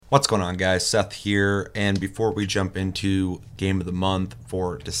What's going on, guys? Seth here, and before we jump into Game of the Month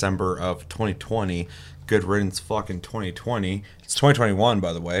for December of 2020, good riddance fucking 2020. It's 2021,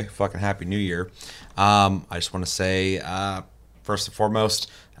 by the way. Fucking Happy New Year. I just want to say, first and foremost,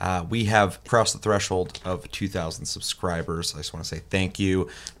 we have crossed the threshold of 2,000 subscribers. I just want to say thank you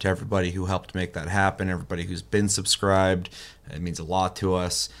to everybody who helped make that happen, everybody who's been subscribed. It means a lot to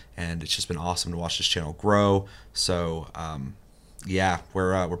us, and it's just been awesome to watch this channel grow. So, yeah,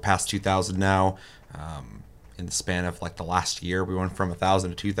 we're past 2,000 now. In the span of like the last year, we went from 1,000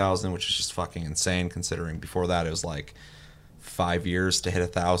 to 2,000, which is just fucking insane considering before that it was like 5 years to hit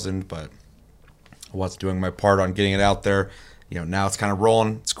 1,000. But I was doing my part on getting it out there. You know, now it's kind of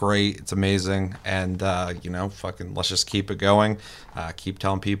rolling. It's great. It's amazing. And, you know, fucking let's just keep it going. Keep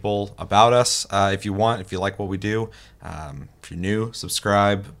telling people about us if you want, if you like what we do. If you're new,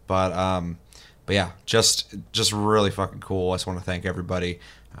 subscribe. But yeah, just really fucking cool. I just want to thank everybody,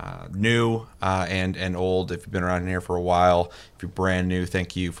 new and old. If you've been around here for a while, if you're brand new,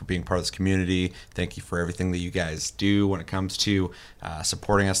 thank you for being part of this community. Thank you for everything that you guys do when it comes to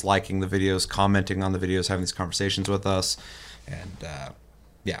supporting us, liking the videos, commenting on the videos, having these conversations with us. And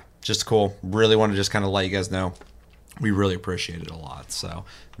yeah, just cool. Really want to just kind of let you guys know we really appreciate it a lot. So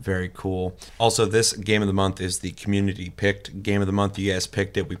very cool. Also, this game of the month is the community picked game of the month. You guys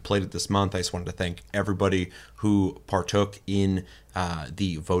picked it. We played it this month. I just wanted to thank everybody who partook in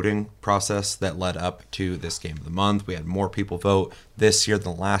the voting process that led up to this game of the month. We had more people vote this year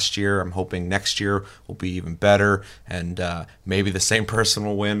than last year. I'm hoping next year will be even better, and maybe the same person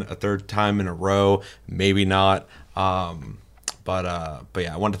will win a third time in a row. Maybe not. But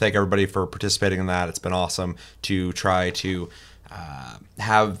yeah, I want to thank everybody for participating in that. It's been awesome to try to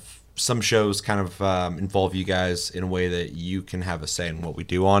have some shows kind of involve you guys in a way that you can have a say in what we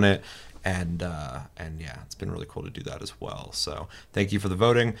do on it. And yeah, it's been really cool to do that as well. So thank you for the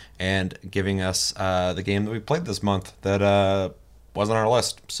voting and giving us the game that we played this month that wasn't on our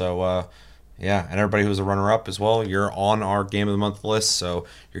list. So yeah, and everybody who was a runner-up as well, you're on our Game of the Month list, so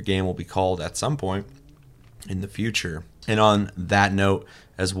your game will be called at some point in the future. And on that note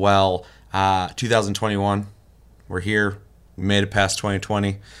as well, 2021, we're here. We made it past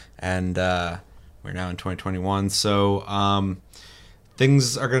 2020, and we're now in 2021. So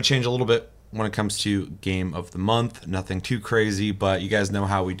things are going to change a little bit when it comes to Game of the Month. Nothing too crazy, but you guys know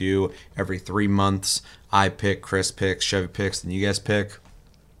how we do. Every 3 months, I pick, Chris picks, Chevy picks, and you guys pick.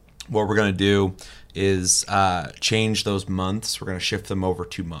 What we're going to do is change those months. We're going to shift them over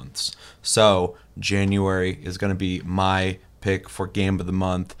 2 months. So January is going to be my pick for Game of the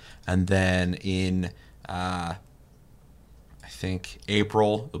Month. And then in, I think,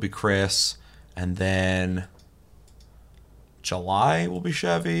 April, it'll be Chris. And then July will be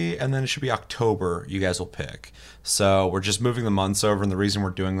Chevy. And then it should be October you guys will pick. So we're just moving the months over. And the reason we're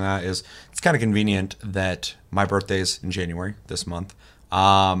doing that is it's kind of convenient that my birthday's in January this month.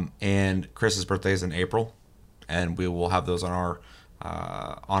 And Chris's birthday is in April, and we will have those on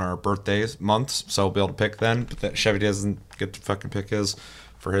our birthdays months, so we'll be able to pick then. But that Chevy doesn't get to fucking pick his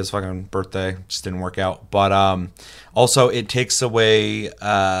for his fucking birthday. Just didn't work out. But also it takes away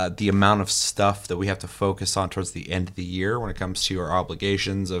the amount of stuff that we have to focus on towards the end of the year when it comes to our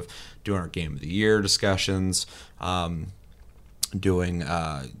obligations of doing our Game of the Year discussions. Doing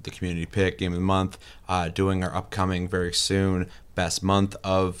the community pick game of the month, doing our upcoming very soon best month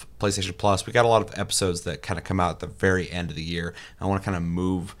of PlayStation Plus. We got a lot of episodes that kind of come out at the very end of the year. I want to kind of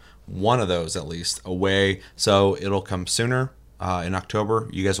move one of those at least away, so it'll come sooner in October.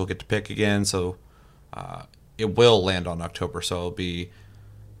 You guys will get to pick again, so it will land on October. So it'll be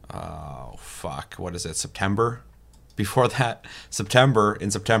what is it, September? Before that,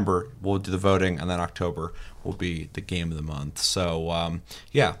 in September, we'll do the voting, and then October will be the game of the month. So,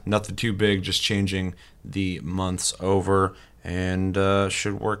 yeah, nothing too big, just changing the months over, and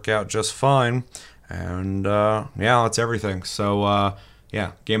should work out just fine. And, yeah, that's everything. So,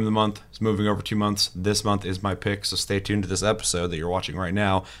 yeah, game of the month is moving over 2 months. This month is my pick, so stay tuned to this episode that you're watching right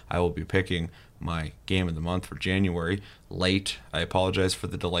now. I will be picking my game of the month for January. Late. I apologize for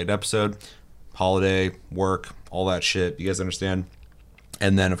the delayed episode. Holiday, work, all that shit. You guys understand?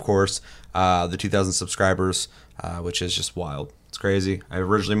 And then, of course, the 2,000 subscribers, which is just wild. It's crazy. I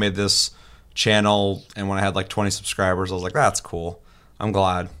originally made this channel, and when I had like 20 subscribers, I was like, that's cool. I'm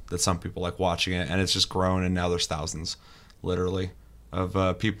glad that some people like watching it, and it's just grown, and now there's thousands, literally,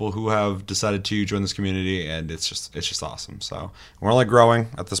 of people who have decided to join this community, and it's just awesome. So we're only growing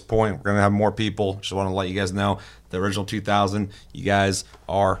at this point. We're gonna have more people. Just want to let you guys know, the original 2,000, you guys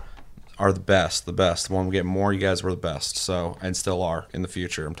are are the best. When we get more, you guys were the best. So, and still are in the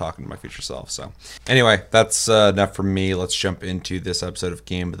future. I'm talking to my future self. So, anyway, that's enough from me. Let's jump into this episode of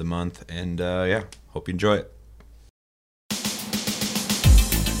Game of the Month. And yeah, hope you enjoy it.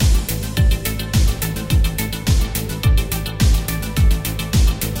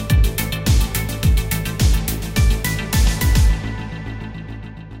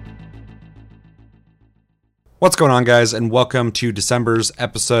 What's going on, guys, and welcome to December's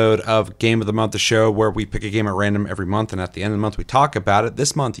episode of Game of the Month, the show where we pick a game at random every month, and at the end of the month, we talk about it.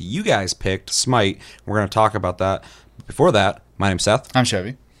 This month, you guys picked Smite. We're going to talk about that. Before that, my name's Seth. I'm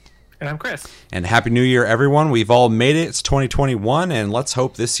Chevy. And I'm Chris. And Happy New Year, everyone. We've all made it. It's 2021, and let's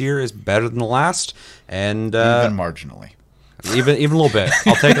hope this year is better than the last. And even marginally. Even a little bit.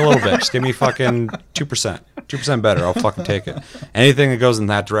 I'll take a little bit. Just give me fucking 2%. 2% better. I'll fucking take it. Anything that goes in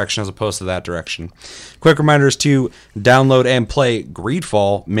that direction as opposed to that direction. Quick reminders to download and play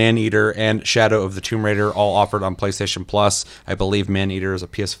Greedfall, Maneater, and Shadow of the Tomb Raider, all offered on PlayStation Plus. I believe Maneater is a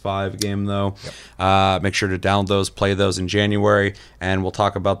PS5 game, though. Yep. Make sure to download those, play those in January, and we'll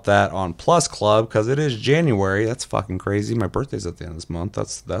talk about that on Plus Club, because it is January. That's fucking crazy. My birthday's at the end of this month.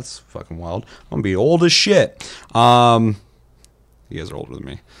 That's fucking wild. I'm going to be old as shit. You guys are older than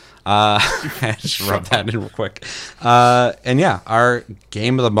me. I just rub that in real quick. And yeah, our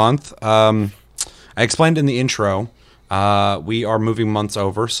game of the month. I explained in the intro, we are moving months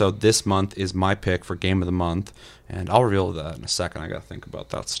over, so this month is my pick for game of the month. And I'll reveal that in a second. I got to think about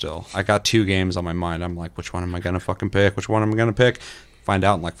that still. I got 2 games on my mind. I'm like, which one am I going to fucking pick? Which one am I going to pick? Find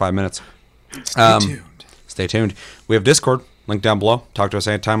out in like 5 minutes. Stay tuned. We have Discord. Link down below. Talk to us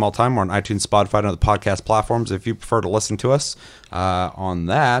anytime, all time. We're on iTunes, Spotify, and other podcast platforms. If you prefer to listen to us on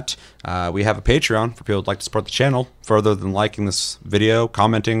that, we have a Patreon for people who'd like to support the channel further than liking this video,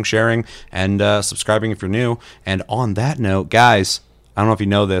 commenting, sharing, and subscribing if you're new. And on that note, guys, I don't know if you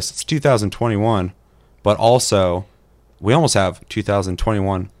know this, it's 2021, but also we almost have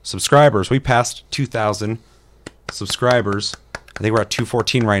 2021 subscribers. We passed 2,000 subscribers. I think we're at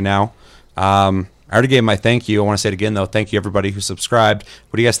 214 right now. I already gave my thank you. I want to say it again, though. Thank you, everybody who subscribed.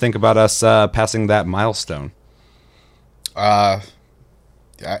 What do you guys think about us passing that milestone? I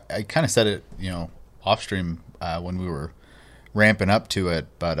kind of said it, off stream when we were ramping up to it,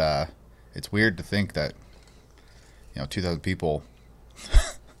 but it's weird to think that 2,000 people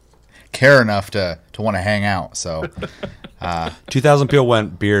care enough to want to hang out. So 2,000 people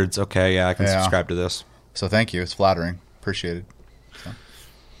went beards. Okay, yeah, I can subscribe to this. So thank you. It's flattering. Appreciate it.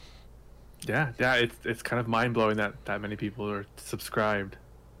 Yeah, it's kind of mind-blowing that many people are subscribed.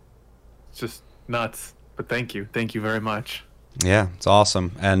 It's just nuts, but thank you very much. Yeah, it's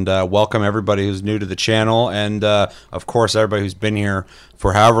awesome, and welcome everybody who's new to the channel, and of course everybody who's been here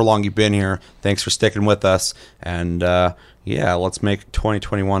for however long you've been here. Thanks for sticking with us, and yeah, let's make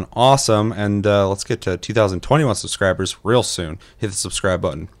 2021 awesome, and let's get to 2021 subscribers real soon. Hit the subscribe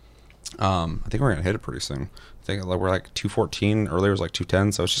button. I think we're gonna hit it pretty soon. I think we're like 214. Earlier it was like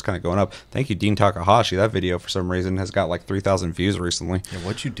 210, so it's just kind of going up. Thank you, Dean Takahashi. That video, for some reason, has got like 3,000 views recently. Yeah,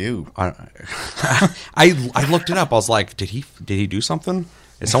 what'd you do? I looked it up. I was like, did he do something?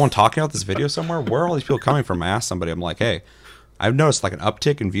 Is someone talking about this video somewhere? Where are all these people coming from? I asked somebody. I'm like, hey, I've noticed like an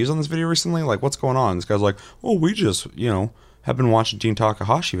uptick in views on this video recently. Like, what's going on? This guy's like, oh, we just have been watching Dean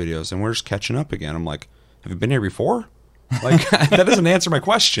Takahashi videos and we're just catching up again. I'm like, have you been here before? Like, that doesn't answer my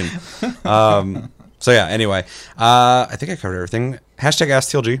question. So yeah, anyway, I think I covered everything. Hashtag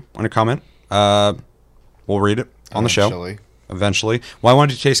AskTLG on your comment. We'll read it on the show. Eventually. Well, I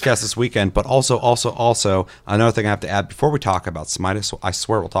wanted to chase cast this weekend, but also, another thing I have to add before we talk about Smite, I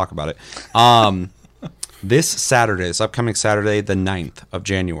swear we'll talk about it. This upcoming Saturday, the 9th of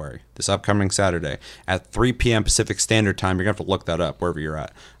January, this upcoming Saturday, at 3 p.m. Pacific Standard Time, you're going to have to look that up wherever you're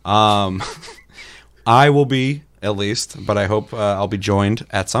at. I will be, at least, but I hope I'll be joined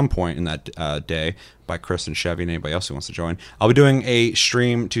at some point in that day by Chris and Chevy and anybody else who wants to join. I'll be doing a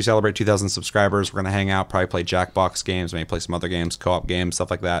stream to celebrate 2,000 subscribers. We're going to hang out, probably play Jackbox games, maybe play some other games, co-op games, stuff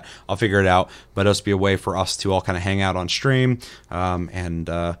like that. I'll figure it out, but it'll just be a way for us to all kind of hang out on stream and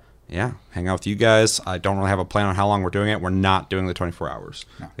yeah, hang out with you guys. I don't really have a plan on how long we're doing it. We're not doing the 24 hours.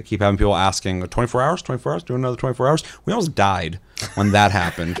 No. I keep having people asking, 24 hours? 24 hours? Do another 24 hours? We almost died when that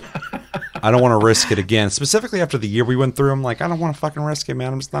happened. I don't want to risk it again. Specifically after the year we went through, I'm like, I don't want to fucking risk it,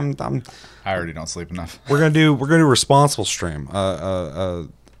 man. I already don't sleep enough. We're gonna do a responsible stream, a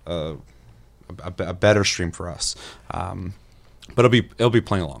better stream for us. But it'll be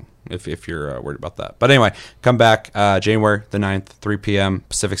playing along if you're worried about that. But anyway, come back January the 9th, 3 p.m.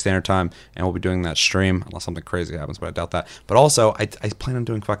 Pacific Standard Time, and we'll be doing that stream unless something crazy happens, but I doubt that. But also, I plan on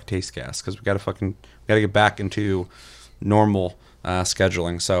doing fucking taste gas because we gotta get back into normal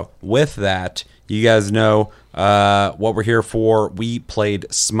scheduling. So with that, you guys know what we're here for. We played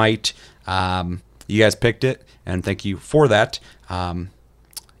Smite. You guys picked it, and thank you for that.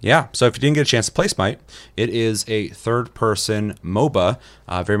 Yeah, so if you didn't get a chance to play Smite, it is a third-person MOBA,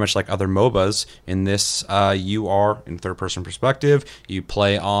 very much like other MOBAs. In this, you are in third-person perspective. You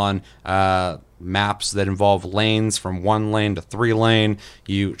play on maps that involve lanes from 1 lane to 3 lane.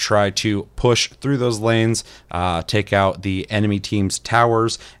 You try to push through those lanes, take out the enemy team's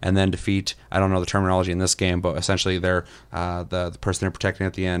towers, and then defeat, I don't know the terminology in this game, but essentially they're the person they're protecting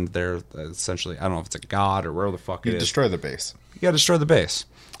at the end. They're essentially, I don't know if it's a god or where the fuck it is. You destroy the base. You gotta destroy the base.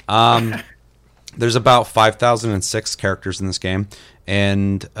 There's about 5,006 characters in this game,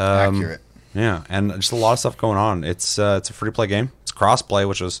 and Accurate. yeah, and just a lot of stuff going on. It's a free-to-play game. It's cross-play,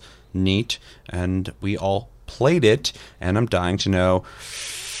 which was neat, and we all played it. And I'm dying to know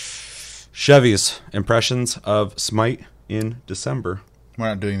Chevy's impressions of Smite in December. We're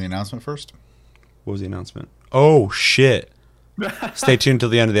not doing the announcement first? What was the announcement? Oh shit! Stay tuned till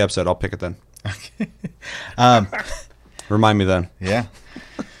the end of the episode. I'll pick it then. Remind me then. Yeah.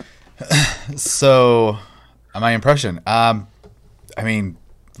 So, my impression. I mean,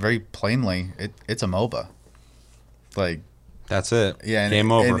 very plainly, it's a MOBA. Like, that's it. Yeah,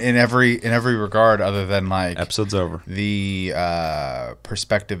 game over. In every regard, other than like episode's over. The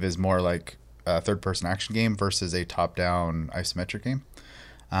perspective is more like a third-person action game versus a top-down isometric game.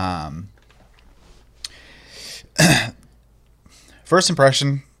 First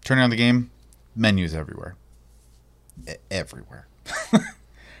impression: turning on the game, menus everywhere. Everywhere.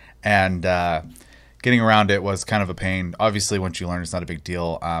 And getting around it was kind of a pain. Obviously, once you learn, it's not a big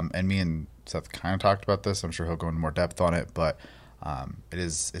deal. And me and Seth kind of talked about this. I'm sure he'll go into more depth on it. But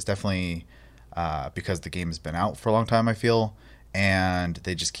it's definitely because the game has been out for a long time, I feel. And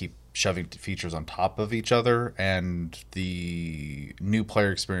they just keep shoving features on top of each other. And the new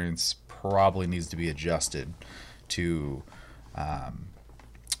player experience probably needs to be adjusted to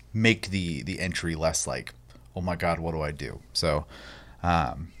make the entry less like, oh my God, what do I do? So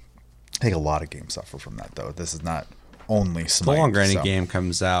I think a lot of games suffer from that, though. This is not only Smite. The longer any game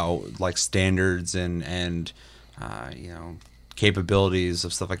comes out, like standards and you know, capabilities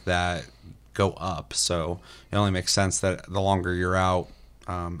of stuff like that go up. So it only makes sense that the longer you're out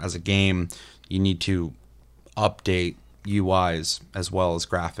as a game, you need to update UIs as well as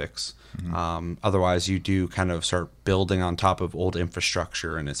graphics. Mm-hmm. Otherwise, you do kind of start building on top of old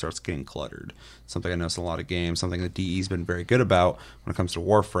infrastructure, and it starts getting cluttered. Something I noticed in a lot of games, something that DE's been very good about when it comes to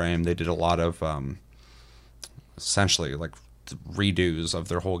Warframe. They did a lot of essentially like redos of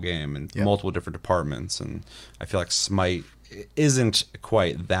their whole game in multiple different departments, and I feel like Smite isn't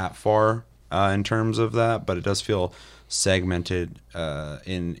quite that far in terms of that, but it does feel segmented,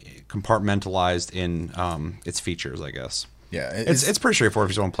 in compartmentalized in its features, I guess. Yeah, it's pretty straightforward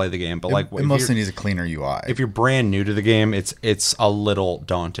if you just want to play the game, but it mostly needs a cleaner UI. If you're brand new to the game, it's a little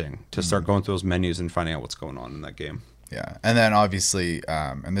daunting to start going through those menus and finding out what's going on in that game. Yeah, and then obviously,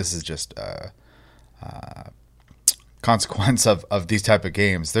 and this is just a consequence of these type of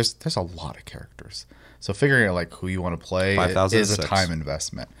games. There's a lot of characters, so figuring out like who you want to play is a time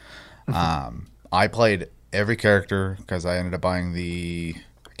investment. I played every character because I ended up buying I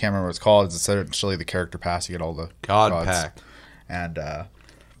can't remember what it's called. It's essentially the character pass. You get all the gods. Pack. And I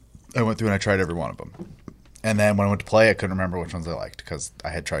went through and I tried every one of them. And then when I went to play, I couldn't remember which ones I liked because I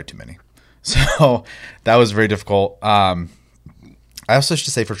had tried too many. So that was very difficult. I also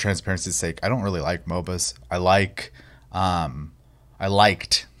should say, for transparency's sake, I don't really like MOBAs. I liked,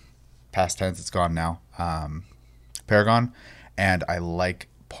 past tense, it's gone now, Paragon. And I like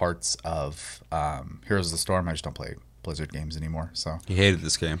parts of Heroes of the Storm. I just don't play Blizzard games anymore. So you hated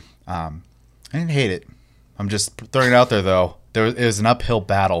this game. I didn't hate it. I'm just throwing it out there, though. It was an uphill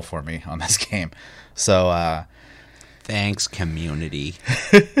battle for me on this game. So thanks, community.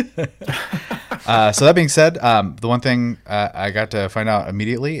 So that being said, the one thing I got to find out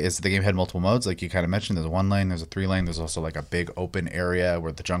immediately is the game had multiple modes. Like you kind of mentioned, there's a 1 lane, there's a 3 lane. There's also like a big open area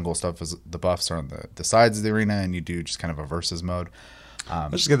where the jungle stuff is, the buffs are on the sides of the arena, and you do just kind of a versus mode.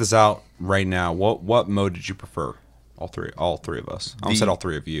 Let's just get this out right now. What mode did you prefer? All three of us. I almost said all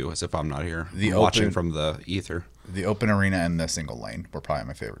three of you, as if I'm not here. I'm watching from the ether. The open arena and the single lane were probably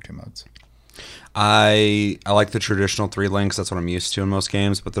my favorite 2 modes. I like the traditional 3 lane because that's what I'm used to in most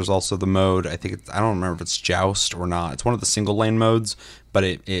games. But there's also the mode. I don't remember if it's Joust or not. It's one of the single lane modes, but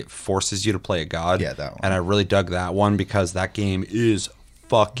it forces you to play a god. Yeah, that one. And I really dug that one because that game is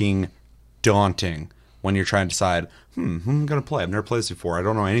fucking daunting when you're trying to decide, who I'm going to play. I've never played this before. I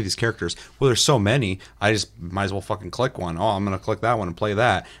don't know any of these characters. Well, there's so many. I just might as well fucking click one. Oh, I'm going to click that one and play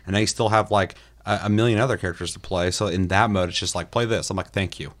that. And now you still have like a million other characters to play. So in that mode, it's just like, play this. I'm like,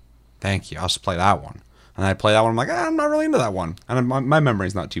 thank you. I'll just play that one. And I play that one. I'm like, I'm not really into that one. And my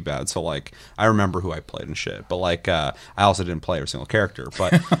memory's not too bad. So like, I remember who I played and shit. But like, I also didn't play every single character.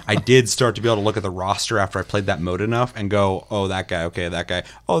 But I did start to be able to look at the roster after I played that mode enough and go, oh, that guy. Okay, that guy.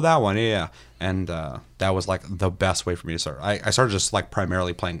 Oh, that one. Yeah. And that was like the best way for me to start. I started just like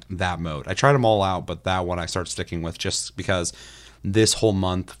primarily playing that mode. I tried them all out, but that one I started sticking with just because this whole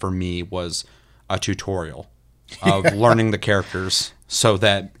month for me was a tutorial of learning the characters so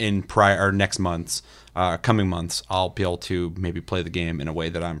that in next months, coming months, I'll be able to maybe play the game in a way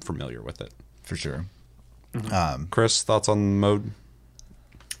that I'm familiar with it. For sure. Chris, thoughts on mode?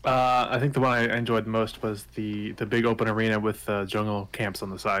 I think the one I enjoyed the most was the big open arena with jungle camps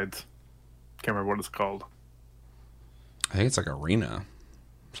on the sides. Can't remember what it's called. I think it's like arena,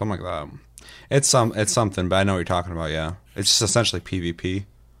 something like that. It's something, but I know what you're talking about. Yeah, it's just essentially PvP.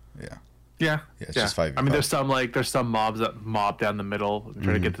 Yeah. Yeah, it's just 5v5. I mean, there's some mobs that mob down the middle and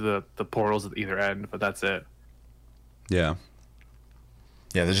try to get to the portals at either end, but that's it. Yeah.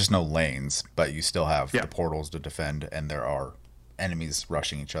 Yeah, there's just no lanes, but you still have the portals to defend, and there are enemies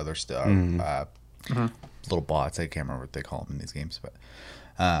rushing each other still. Little bots. I can't remember what they call them in these games, but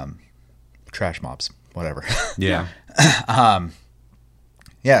trash mobs, whatever. Yeah.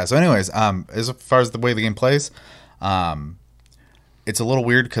 Yeah. So, anyways, as far as the way the game plays, it's a little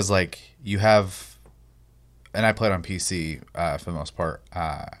weird because like you have, and I played on PC for the most part.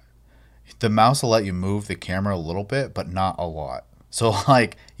 The mouse will let you move the camera a little bit, but not a lot. So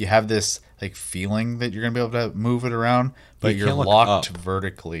like you have this like feeling that you're gonna be able to move it around, but you're locked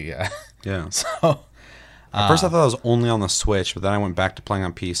vertically. Yeah. So at first I thought it was only on the Switch, but then I went back to playing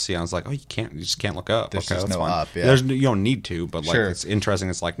on PC. I was like, oh, you just can't look up. There's okay, just that's no fine. up. Yeah. You don't need to, but like Sure. it's interesting.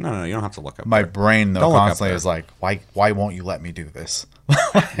 It's like no, you don't have to look up. My there. brain though Don't look up constantly there. is like, why won't you let me do this?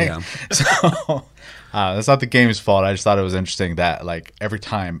 Yeah. So that's not the game's fault. I just thought it was interesting that like every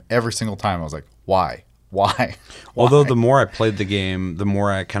single time I was like, why? Although the more I played the game, the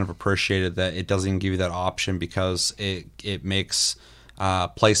more I kind of appreciated that it doesn't give you that option because it makes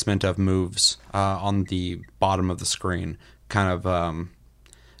placement of moves on the bottom of the screen kind of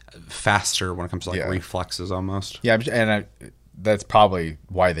faster when it comes to like reflexes almost. Yeah, and that's probably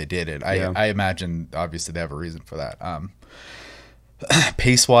why they did it. Yeah. I imagine obviously they have a reason for that.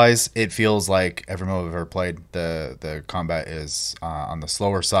 Pace wise, it feels like every MOBA I've ever played, the combat is on the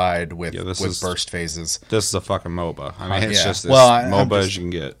slower side with burst phases. This is a fucking MOBA. I mean, it's just as I'm MOBA just, as you can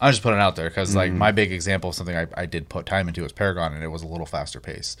get. I'm just putting it out there because like my big example of something I did put time into was Paragon, and it was a little faster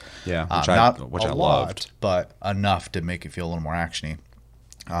pace. Yeah, which I loved, loved, but enough to make it feel a little more actiony.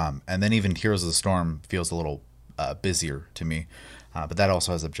 And then even Heroes of the Storm feels a little busier to me, but that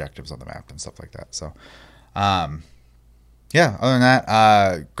also has objectives on the map and stuff like that. So. Yeah, other than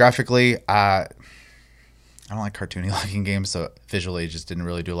that, graphically, I don't like cartoony looking games, so visually it just didn't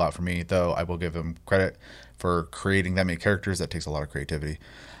really do a lot for me, though I will give them credit for creating that many characters. That takes a lot of creativity.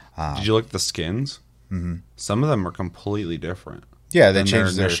 Did you look at the skins? Mm-hmm. Some of them are completely different. Yeah, they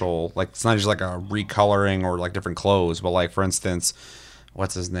changed their initial, like it's not just like a recoloring or like different clothes, but like for instance,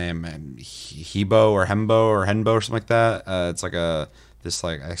 what's his name? Hebo or Henbo or something like that. It's like this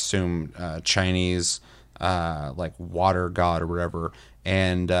I assume Chinese like water god or whatever,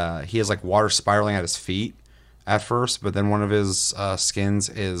 and he has like water spiraling at his feet at first, but then one of his skins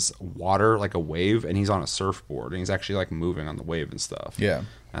is water, like a wave, and he's on a surfboard and he's actually like moving on the wave and stuff. Yeah,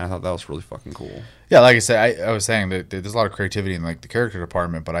 and I thought that was really fucking cool. Yeah, like I said, I was saying that there's a lot of creativity in like the character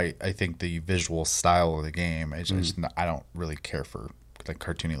department, but I think the visual style of the game, I don't really care for like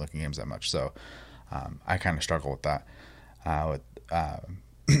cartoony looking games that much, so I kind of struggle with that.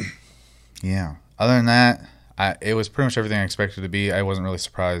 Yeah. Other than that, it was pretty much everything I expected it to be. I wasn't really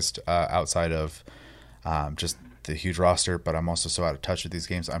surprised outside of just the huge roster, but I'm also so out of touch with these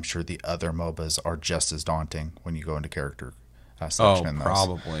games. I'm sure the other MOBAs are just as daunting when you go into character selection in those.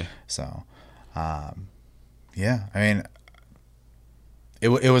 Probably. So, yeah, I mean, it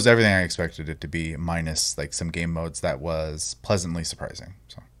was everything I expected it to be, minus like some game modes that was pleasantly surprising.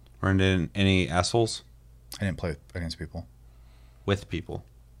 So, Ran into any assholes? I didn't play against people. With people?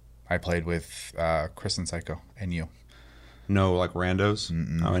 I played with Chris and Psycho and you. No, like randos?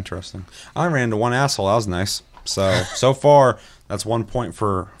 Oh, interesting. I ran into one asshole. That was nice. So far, that's 1 point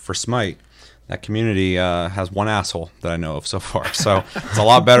for Smite. That community has one asshole that I know of so far. So it's a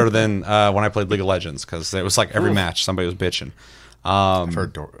lot better than when I played League of Legends, because it was like every match somebody was bitching. I've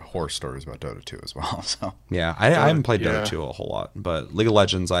heard horror stories about Dota 2 as well. So Yeah, I haven't played yeah. Dota 2 a whole lot, but League of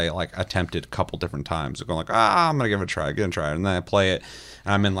Legends I like attempted a couple different times. Going like, I'm gonna give it a try, and then I play it,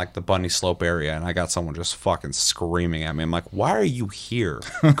 and I'm in like the Bunny Slope area, and I got someone just fucking screaming at me. I'm like, why are you here?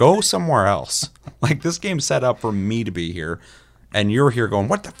 Go somewhere else. Like this game's set up for me to be here, and you're here going,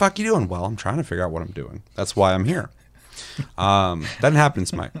 what the fuck you doing? Well, I'm trying to figure out what I'm doing. That's why I'm here. That didn't happen in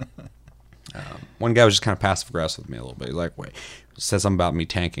Smite. One guy was just kind of passive aggressive with me a little bit. He's like, wait, said something about me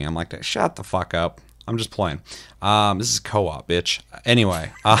tanking. I'm like, shut the fuck up. I'm just playing. This is co-op, bitch.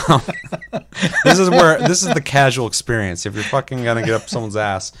 Anyway, this is the casual experience. If you're fucking gonna get up someone's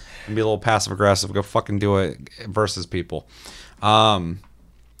ass and be a little passive aggressive, go fucking do it versus people. So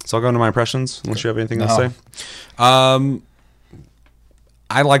I'll go into my impressions unless you have anything to say.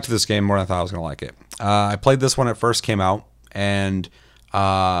 I liked this game more than I thought I was gonna like it. I played this when it first came out, and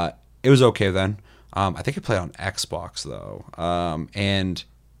it was okay then. I think I played on Xbox though, and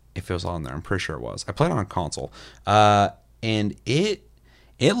if it was on there, I'm pretty sure it was. I played on console, and it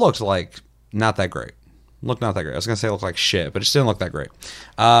looked like not that great. Looked not that great. I was gonna say it looked like shit, but it just didn't look that great.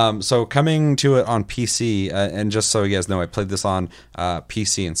 So coming to it on PC, and just so you guys know, I played this on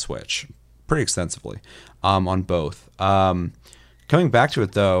PC and Switch pretty extensively, on both. Coming back to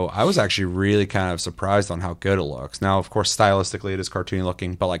it, though, I was actually really kind of surprised on how good it looks. Now, of course, stylistically, it is cartoony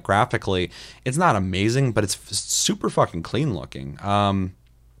looking, but like graphically, it's not amazing, but it's super fucking clean looking.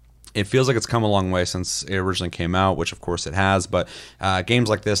 It feels like it's come a long way since it originally came out, which of course it has. But games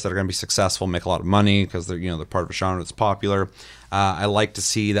like this that are going to be successful, make a lot of money because they're part of a genre that's popular. I like to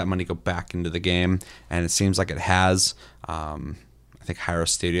see that money go back into the game, and it seems like it has. I think Hyro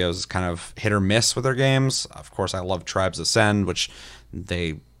Studios is kind of hit or miss with their games. Of course, I love Tribes Ascend, which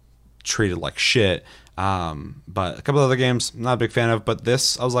they treated like shit. But a couple of other games, not a big fan of. But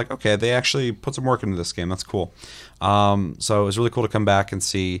this, I was like, okay, they actually put some work into this game. That's cool. So it was really cool to come back and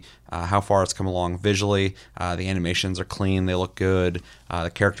see how far it's come along visually. The animations are clean. They look good. The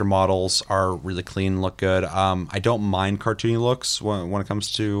character models are really clean, look good. I don't mind cartoony looks when it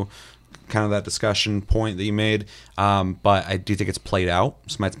comes to kind of that discussion point that you made, but I do think it's played out.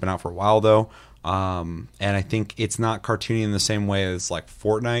 Smite's been out for a while though, and I think it's not cartoony in the same way as like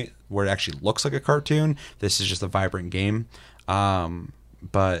Fortnite, where it actually looks like a cartoon. This is just a vibrant game, but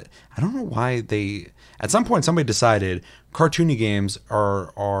I don't know why they. At some point, somebody decided cartoony games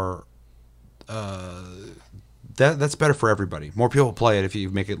are that's better for everybody. More people play it if you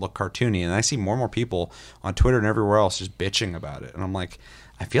make it look cartoony, and I see more and more people on Twitter and everywhere else just bitching about it, and I'm like,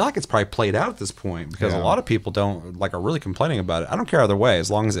 I feel like it's probably played out at this point because a lot of people are really complaining about it. I don't care either way as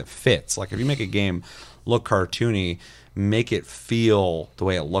long as it fits. Like if you make a game look cartoony, make it feel the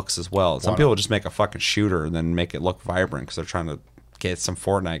way it looks as well. Some people just make a fucking shooter and then make it look vibrant because they're trying to get some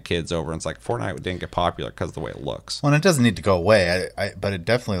Fortnite kids over. And it's like Fortnite didn't get popular because of the way it looks. Well, and it doesn't need to go away. But it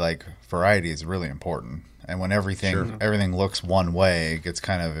definitely, like, variety is really important. And when everything looks one way, it gets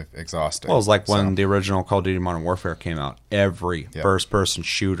kind of exhausting. Well, it's like when the original Call of Duty Modern Warfare came out. Every first-person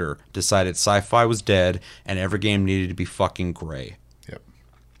shooter decided sci-fi was dead, and every game needed to be fucking gray. Yep.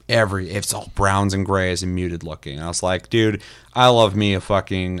 It's all browns and grays and muted looking. And I was like, dude, I love me a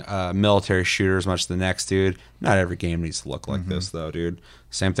fucking military shooter as much as the next dude. Not every game needs to look like this, though, dude.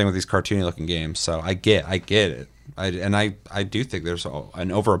 Same thing with these cartoony-looking games. So I get it. I do think there's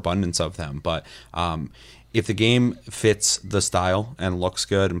an overabundance of them, but if the game fits the style and looks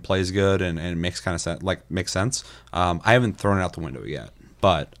good and plays good and makes kind of makes sense, I haven't thrown it out the window yet,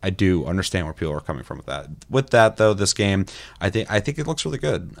 but I do understand where people are coming from with that. With that though, this game, I think it looks really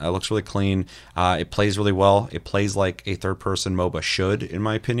good. It looks really clean. It plays really well. It plays like a third-person MOBA should, in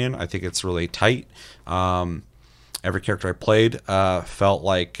my opinion. I think it's really tight. Every character I played felt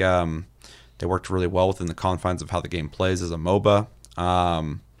like they worked really well within the confines of how the game plays as a MOBA.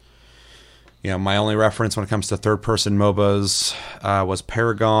 My only reference when it comes to third-person MOBAs was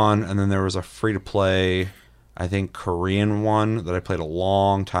Paragon, and then there was a free-to-play, I think, Korean one that I played a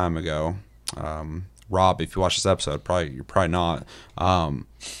long time ago. Rob, if you watch this episode, you're probably not.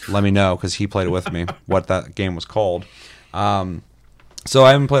 Let me know, because he played it with me, what that game was called. So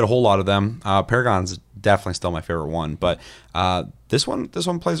I haven't played a whole lot of them. Paragon's definitely still my favorite one, but this one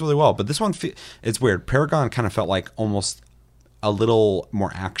plays really well. But this one, it's weird. Paragon kind of felt like almost a little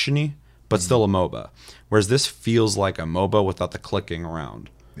more actiony, but still a MOBA. Whereas this feels like a MOBA without the clicking around.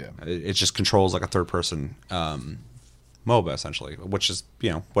 Yeah, it just controls like a third-person MOBA essentially, which is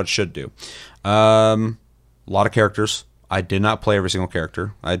what it should do. A lot of characters. I did not play every single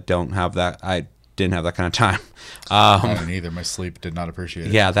character. I don't have that. I didn't have that kind of time. I didn't either. My sleep did not appreciate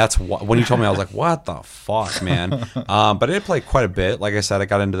it. Yeah, that's when you told me, I was like, what the fuck, man? But I did play quite a bit. Like I said, I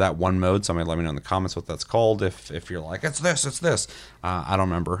got into that one mode. Somebody let me know in the comments what that's called. If you're like, it's this. I don't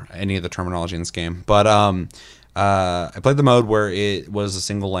remember any of the terminology in this game. But I played the mode where it was a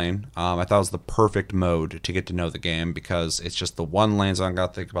single lane. I thought it was the perfect mode to get to know the game because it's just the one lane, so I don't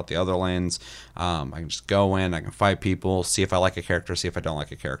got to think about the other lanes. I can just go in, I can fight people, see if I like a character, see if I don't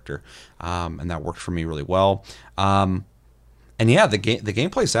like a character, and that worked for me really well. And yeah, the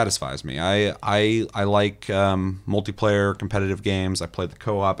gameplay satisfies me. I like multiplayer competitive games. I played the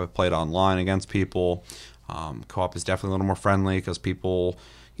co-op. I played online against people. Co-op is definitely a little more friendly because people,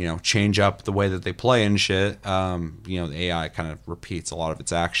 change up the way that they play and shit. The AI kind of repeats a lot of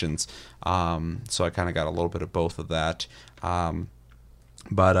its actions. So I kind of got a little bit of both of that.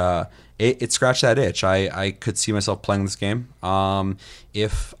 But it scratched that itch. I could see myself playing this game.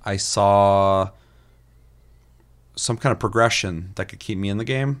 If I saw some kind of progression that could keep me in the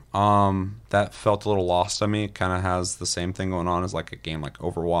game, that felt a little lost on me. It kind of has the same thing going on as like a game like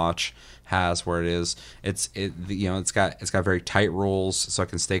Overwatch has, where it's got very tight rules, so it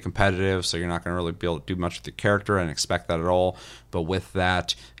can stay competitive, so you're not going to really be able to do much with your character and expect that at all. But with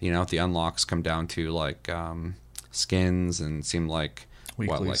that, the unlocks come down to like skins and seem like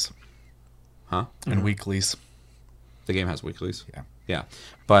weeklies. Huh? And weeklies. The game has weeklies. Yeah.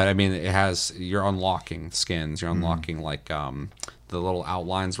 But I mean, you're unlocking skins, you're unlocking like the little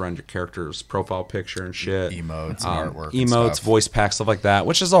outlines around your character's profile picture and shit, emotes, and artwork, emotes, and stuff. Voice packs, stuff like that,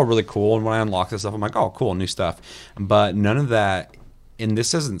 which is all really cool. And when I unlock this stuff, I'm like, oh, cool, new stuff. But none of that. And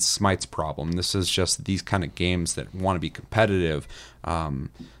this isn't Smite's problem. This is just these kind of games that want to be competitive.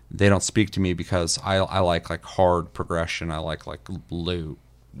 They don't speak to me because I like hard progression. I like loot.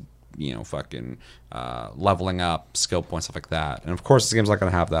 Fucking leveling up, skill points, stuff like that. And of course, this game's not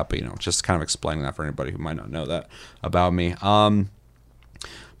going to have that, but just kind of explaining that for anybody who might not know that about me.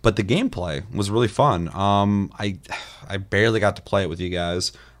 But the gameplay was really fun. I barely got to play it with you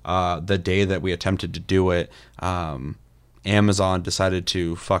guys. The day that we attempted to do it, Amazon decided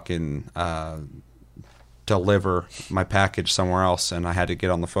to fucking deliver my package somewhere else, and I had to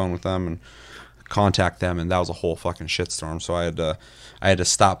get on the phone with them and contact them, and that was a whole fucking shitstorm. So I had to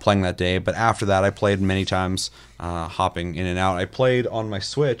stop playing that day. But after that, I played many times, hopping in and out. I played on my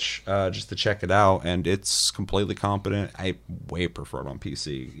Switch just to check it out, and it's completely competent. I way prefer it on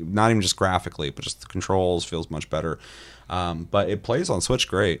PC, not even just graphically, but just the controls feels much better. But it plays on Switch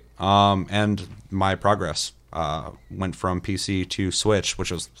great, and my progress went from PC to Switch,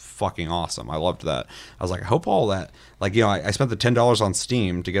 which was fucking awesome. I loved that. I was like, I hope all that, I spent the $10 on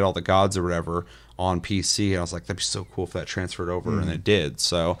Steam to get all the gods or whatever on PC, and I was like, that'd be so cool if that transferred over, and it did.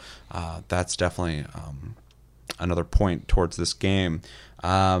 So that's definitely another point towards this game.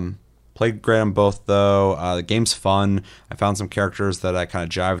 Played great on both, though. The game's fun. I found some characters that I kind of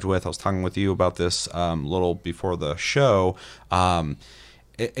jived with. I was talking with you about this a little before the show.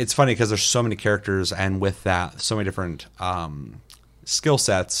 It's funny because there's so many characters, and with that, so many different skill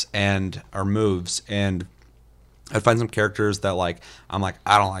sets or moves, and I'd find some characters that I'm like,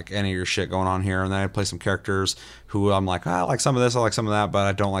 I don't like any of your shit going on here, and then I'd play some characters who I'm like, I like some of this, I like some of that, but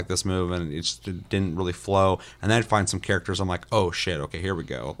I don't like this move, and it just didn't really flow. And then I'd find some characters I'm like, oh shit, okay, here we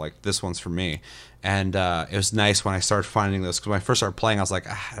go, like this one's for me. And it was nice when I started finding those, because when I first started playing, I was like,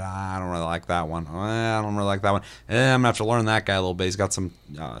 I don't really like that one. I don't really like that one. I'm gonna have to learn that guy a little bit. He's got some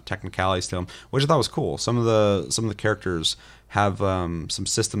technicalities to him, which I thought was cool. Some of the characters have some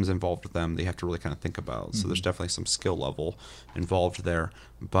systems involved with them that you have to really kind of think about. So there's definitely some skill level involved there.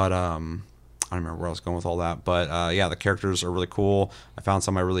 But I don't remember where I was going with all that. But yeah, the characters are really cool. I found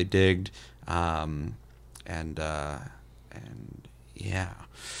some I really digged. And yeah.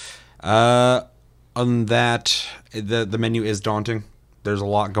 Other than that, the menu is daunting. There's a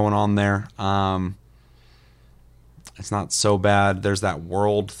lot going on there. It's not so bad. There's that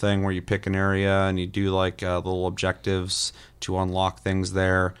world thing where you pick an area and you do little objectives to unlock things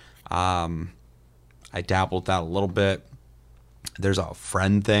there. I dabbled that a little bit. There's a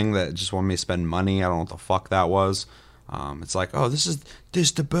friend thing that just wanted me to spend money. I don't know what the fuck that was. It's like, oh, this is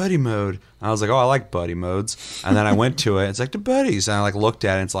the buddy mode. And I was like, oh, I like buddy modes. And then I went to it. It's like the buddies. And I looked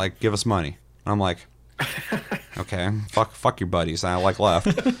at it. And it's like, give us money. And I'm like, okay, fuck your buddies. And I left.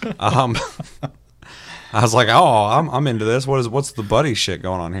 I was like, oh, I'm into this. What's the buddy shit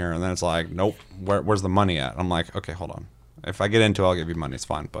going on here? And then it's like, nope. Where's the money at? I'm like, okay, hold on. If I get into it, I'll give you money. It's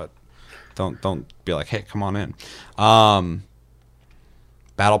fine, but don't be like, hey, come on in.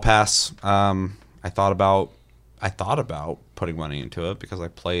 Battle Pass. I thought about putting money into it because I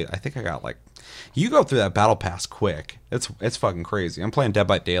think I got You go through that battle pass quick. It's fucking crazy. I'm playing Dead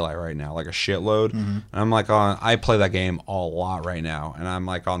by Daylight right now, like a shitload. And I'm like I play that game a lot right now, and I'm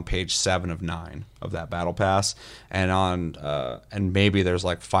like on page 7 of 9 of that battle pass, and and maybe there's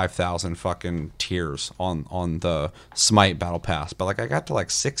like 5,000 fucking tiers on the Smite battle pass, but like I got to like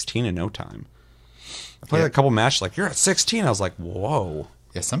 16 in no time. I played a couple matches, like you're at 16. I was like, whoa.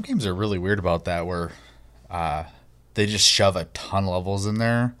 Yeah, some games are really weird about that, where they just shove a ton of levels in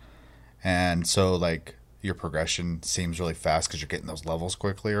there, and so like your progression seems really fast because you're getting those levels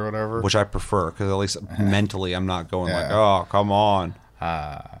quickly or whatever. Which I prefer, because at least mentally I'm not going like, oh, come on.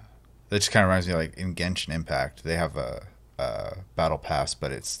 That just kind of reminds me of, like, in Genshin Impact, they have a battle pass,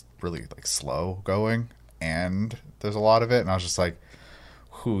 but it's really like slow going, and there's a lot of it, and I was just like,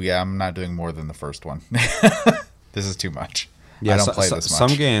 yeah, I'm not doing more than the first one. This is too much. Yeah, I don't play this much.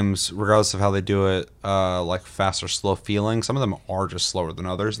 Some games, regardless of how they do it, like fast or slow feeling, some of them are just slower than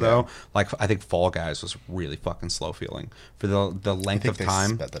others, though. Like, I think Fall Guys was really fucking slow feeling for the length of time. I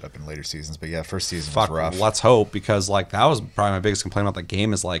think they sped that up in later seasons, but yeah, first season was rough. Let's hope, because like that was probably my biggest complaint about the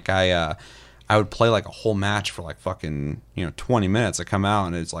game is like I would play like a whole match for like fucking 20 minutes. I come out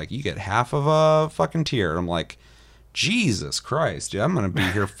and it's like you get half of a fucking tier. And I'm like, Jesus Christ, dude, I'm gonna be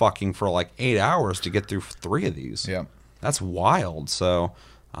here fucking for like 8 hours to get through 3 of these. Yeah. That's wild. So,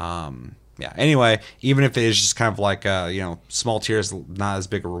 yeah. Anyway, even if it is just kind of like, small tiers, not as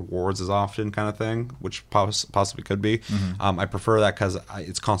big of rewards as often kind of thing, which possibly could be. I prefer that because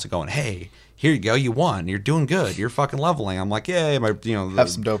it's constantly going, hey, here you go, you won, you're doing good, you're fucking leveling. I'm like, yay, have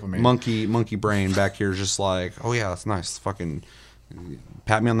some dopamine. Monkey brain back here is just like, oh yeah, that's nice. Fucking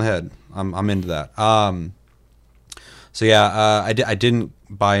pat me on the head. I'm into that. So yeah, I didn't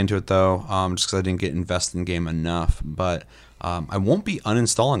buy into it though, just because I didn't get invested in the game enough. But I won't be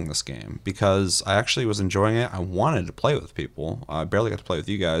uninstalling this game because I actually was enjoying it. I wanted to play with people. I barely got to play with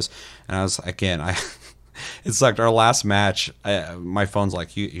you guys, and it sucked. Our last match, my phone's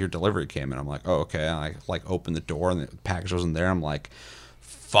like, your delivery came in. I'm like, oh okay. And I like opened the door and the package wasn't there. I'm like,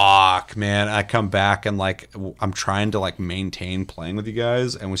 fuck, man. I come back and like I'm trying to like maintain playing with you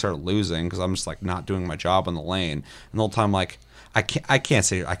guys, and we start losing because I'm just like not doing my job on the lane. And the whole time like I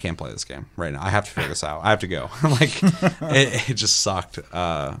can't play this game right now. I have to figure this out. I have to go. Like it just sucked.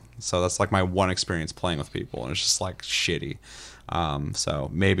 So that's like my one experience playing with people, and it's just like shitty. So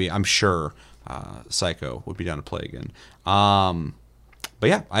maybe I'm sure Psycho would be down to play again. But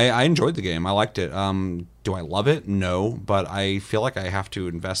yeah, I enjoyed the game. I liked it. Do I love it? No, but I feel like I have to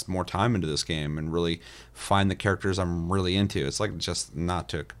invest more time into this game and really find the characters I'm really into. It's like, just not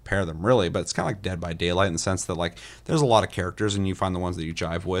to compare them really, but it's kind of like Dead by Daylight in the sense that like there's a lot of characters and you find the ones that you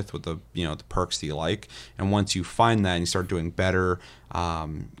jive with the the perks that you like. And once you find that and you start doing better,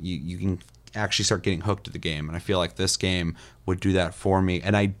 you can actually start getting hooked to the game. And I feel like this game would do that for me.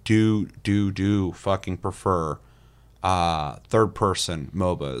 And I do fucking prefer third person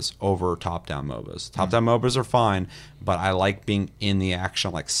MOBAs over top down MOBAs. Top down MOBAs are fine, but I like being in the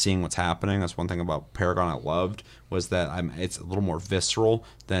action, like seeing what's happening. That's one thing about Paragon I loved, was that it's a little more visceral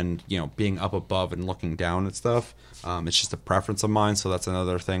than being up above and looking down at stuff. It's just a preference of mine. So that's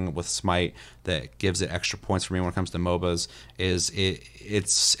another thing with Smite that gives it extra points for me when it comes to MOBAs. Is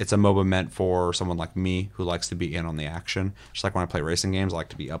it's a MOBA meant for someone like me who likes to be in on the action. Just like when I play racing games, I like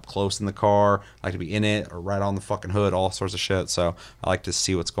to be up close in the car, I like to be in it or right on the fucking hood, all sorts of shit. So I like to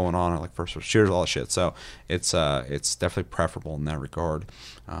see what's going on. I like first person shooters, all that shit. So it's definitely preferable in that regard.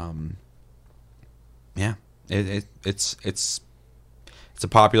 Yeah, it's a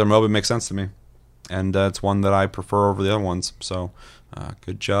popular MOBA. It makes sense to me. And it's one that I prefer over the other ones. So,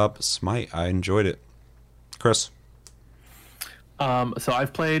 good job, Smite. I enjoyed it. Chris? So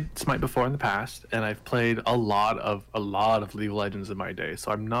I've played Smite before in the past, and I've played a lot of League of Legends in my day.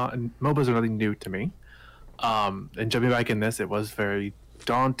 So MOBAs are nothing new to me. And jumping back in this, it was very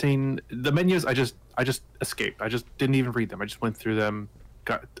daunting. The menus, I just escaped. I just didn't even read them. I just went through them.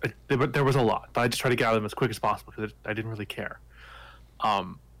 There was a lot, but I just tried to get out of them as quick as possible because I didn't really care.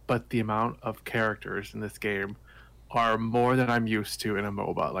 But the amount of characters in this game are more than I'm used to in a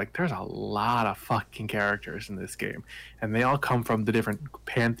MOBA. Like, there's a lot of fucking characters in this game, and they all come from the different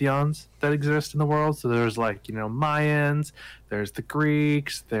pantheons that exist in the world. So there's like, Mayans, there's the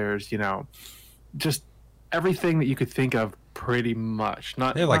Greeks, there's, just everything that you could think of pretty much.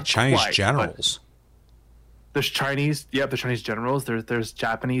 Not They're like not Chinese quite, generals. There's Chinese, the Chinese generals. There's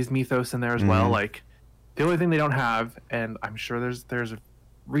Japanese mythos in there as well. Like, the only thing they don't have, and I'm sure there's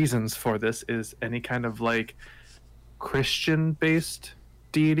reasons for this, is any kind of like Christian-based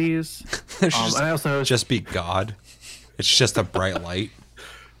deities. And I also just be God. It's just a bright light.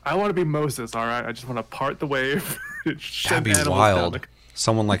 I want to be Moses. All right, I just want to part the wave. That'd be wild.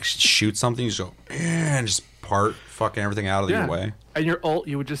 someone like shoots something, you just go and just part fucking everything out of your way. And your ult,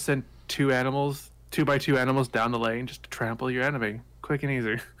 you would just send 2x2 animals down the lane just to trample your enemy, quick and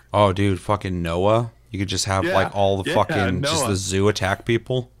easy. Oh, dude, fucking Noah. You could just have like all the fucking just the zoo attack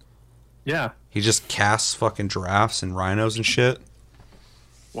people. Yeah. He just casts fucking giraffes and rhinos and shit.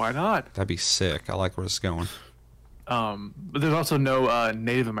 Why not? That'd be sick. I like where it's going. But there's also no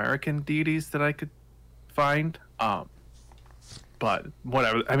Native American deities that I could find. But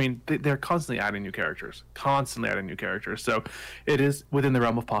whatever. I mean, they're constantly adding new characters. So it is within the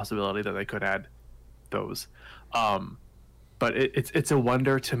realm of possibility that they could add those. But it's a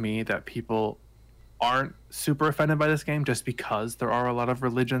wonder to me that people aren't super offended by this game just because there are a lot of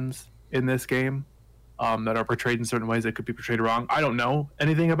religions in this game that are portrayed in certain ways that could be portrayed wrong. I don't know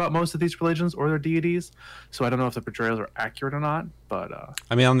anything about most of these religions or their deities, so I don't know if the portrayals are accurate or not. But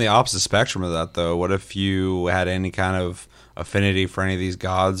I mean, on the opposite spectrum of that, though, what if you had any kind of affinity for any of these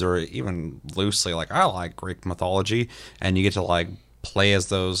gods, or even loosely, like I like Greek mythology, and you get to like play as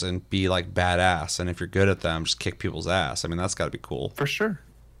those and be like badass, and if you're good at them, just kick people's ass. I mean, that's got to be cool. For sure.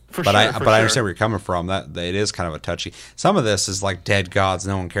 But I understand where you're coming from. That it is kind of a touchy. Some of this is like dead gods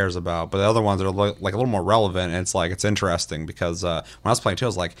no one cares about, but the other ones are like a little more relevant. And it's like it's interesting because when I was playing too, I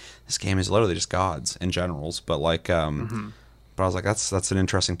was like, this game is literally just gods in generals. But like, but I was like, that's an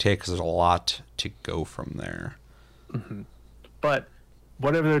interesting take because there's a lot to go from there. But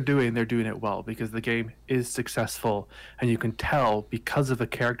whatever they're doing it well because the game is successful, and you can tell because of the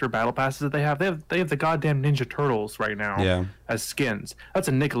character battle passes that they have. They have the goddamn Ninja Turtles right now as skins. That's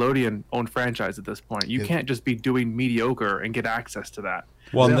a Nickelodeon-owned franchise at this point. You can't just be doing mediocre and get access to that.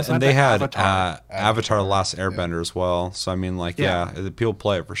 Well, and they had Avatar: The Last Airbender as well. So I mean, like, people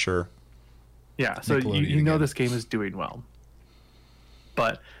play it for sure. Yeah, so you know this game is doing well.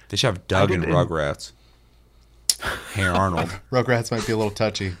 But they should have Doug and Rugrats. Hey Arnold. Rugrats might be a little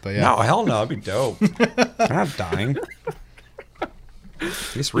touchy, but yeah. No, hell no, that'd be dope. They're not dying.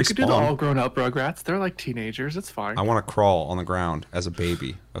 You could do the all grown up Rugrats. They're like teenagers. It's fine. I want to crawl on the ground as a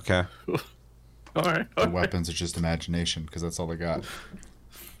baby. Okay. All right. The weapons are just imagination because that's all they got.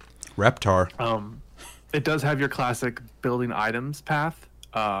 Reptar. It does have your classic building items path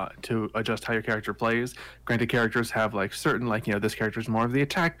to adjust how your character plays. Granted, characters have like certain, like, you know, this character is more of the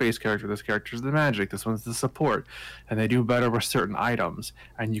attack-based character, this character is the magic, this one's the support, and they do better with certain items.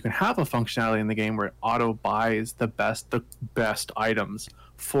 And you can have a functionality in the game where it auto buys the best items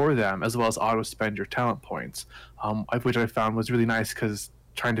for them, as well as auto spend your talent points, which I found was really nice because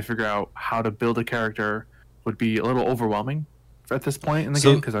trying to figure out how to build a character would be a little overwhelming at this point in the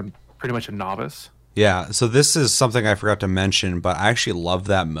game because I'm pretty much a novice. Yeah, so this is something I forgot to mention, but I actually love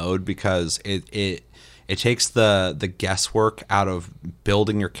that mode because it takes the guesswork out of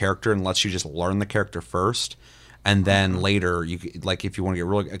building your character and lets you just learn the character first, and then later you like if you want to get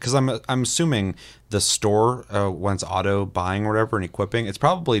really, because I'm assuming the store when it's auto buying or whatever and equipping, it's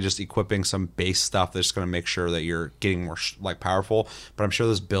probably just equipping some base stuff that's going to make sure that you're getting more like powerful. But I'm sure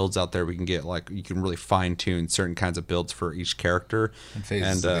there's builds out there we can get, like you can really fine tune certain kinds of builds for each character and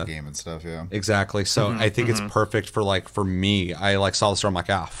phases of the game and stuff. Yeah, exactly. So I think it's perfect for me. I like saw the store. I'm like,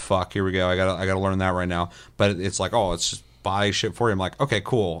 fuck, here we go. I gotta learn that right now. But it's like, it's just buy shit for you. I'm like, okay,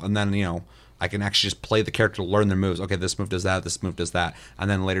 cool. And then I can actually just play the character to learn their moves. Okay, this move does that, this move does that, and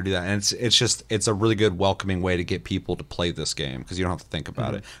then later do that. And it's a really good welcoming way to get people to play this game because you don't have to think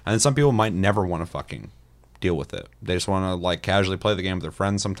about it. And then some people might never want to fucking deal with it. They just want to like casually play the game with their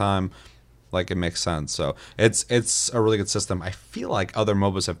friends sometime. Like it makes sense. So it's a really good system. I feel like other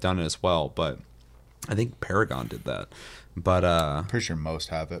MOBAs have done it as well, but I think Paragon did that. But I'm pretty sure most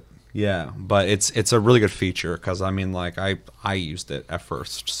have it. Yeah, but it's a really good feature because I mean like I used it at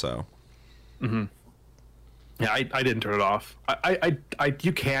first, so. Yeah, I didn't turn it off.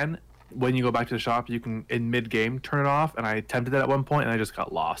 You can, when you go back to the shop, you can in mid game turn it off, and I attempted that at one point, and I just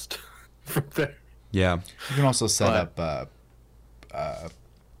got lost from there. Yeah, you can also set up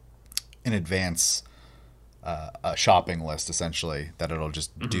in advance a shopping list essentially that it'll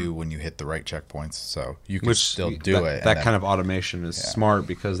just do when you hit the right checkpoints, so you can still do it. That kind of automation is smart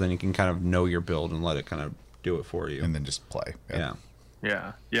because then you can kind of know your build and let it kind of do it for you, and then just play.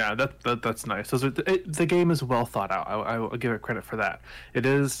 Yeah, that's nice. The game is well thought out. I will give it credit for that. It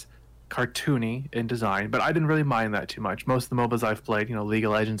is cartoony in design, but I didn't really mind that too much. Most of the MOBAs I've played, League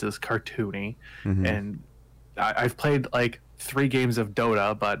of Legends is cartoony, and I've played like 3 games of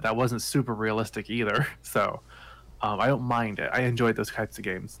Dota, but that wasn't super realistic either. So I don't mind it. I enjoyed those types of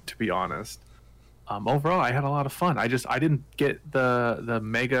games, to be honest. Overall, I had a lot of fun. I didn't get the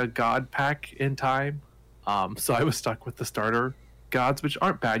Mega God pack in time, so I was stuck with the starter gods, which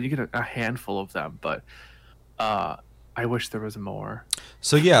aren't bad. You get a handful of them, but I wish there was more.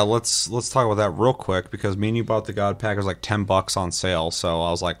 So yeah, let's talk about that real quick because me and you bought the God pack. It was like $10 on sale, so I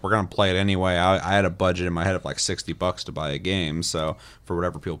was like, we're gonna play it anyway. I had a budget in my head of like $60 to buy a game, so for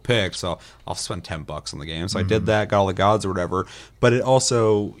whatever people pick, so I'll spend $10 on the game. So I did that, got all the gods or whatever. But it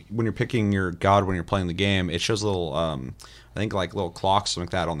also, when you're picking your god when you're playing the game, it shows little I think like little clocks like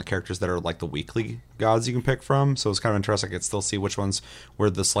that on the characters that are like the weekly gods you can pick from. So it's kind of interesting. I could still see which ones were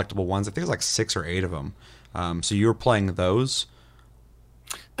the selectable ones. I think it's like 6 or 8 of them. So you were playing those.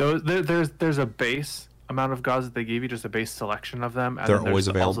 There's a base amount of gods that they give you, just a base selection of them. And They're then there's always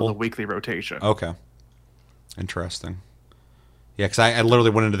available? Also the weekly rotation. Okay. Interesting. Yeah, because I literally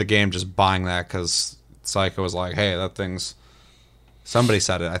went into the game just buying that because Psycho was like, hey, that thing's... Somebody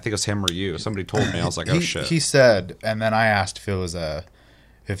said it. I think it was him or you. Somebody told me. I was like, oh, shit. He said, and then I asked if it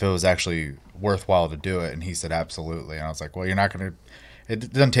was actually worthwhile to do it, and he said absolutely. And I was like, well, you're not going to...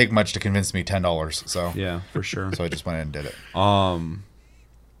 It doesn't take much to convince me $10, so... Yeah, for sure. So I just went in and did it.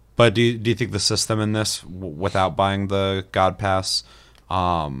 But do you think the system in this, without buying the God Pass,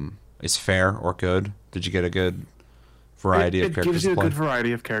 is fair or good? Did you get a good variety of characters? It gives you to a play? good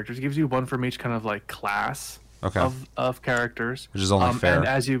variety of characters. It gives you one from each kind of like class of characters. Which is only fair. And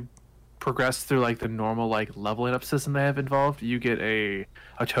as you progress through like the normal like leveling up system they have involved, you get a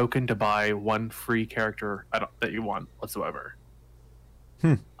token to buy one free character that you want whatsoever.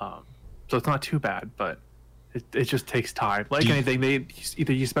 So it's not too bad, but it just takes time. Like anything,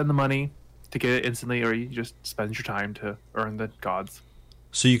 either you spend the money to get it instantly, or you just spend your time to earn the gods.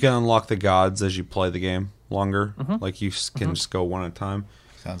 So you can unlock the gods as you play the game longer? Like you can just go one at a time?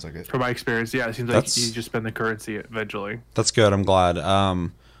 Sounds like it. From my experience, yeah, it seems like you just spend the currency eventually. That's good. I'm glad.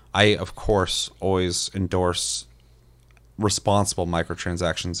 I, of course, always endorse responsible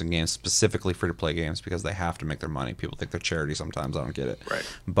microtransactions in games, specifically free-to-play games, because they have to make their money. People think they're charity sometimes. I don't get it. Right.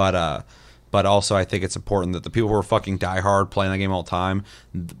 But also I think it's important that the people who are fucking diehard playing that game all the time,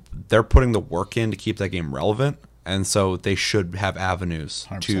 they're putting the work in to keep that game relevant. And so they should have avenues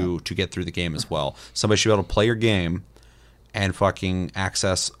 100%. to get through the game as well. Somebody should be able to play your game and fucking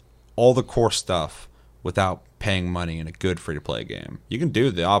access all the core stuff without paying money in a good free-to-play game. You can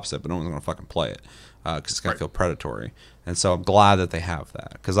do the opposite, but no one's going to fucking play it because it's going to feel predatory. And so I'm glad that they have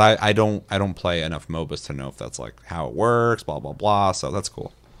that because I don't play enough MOBAs to know if that's like how it works, blah, blah, blah. So that's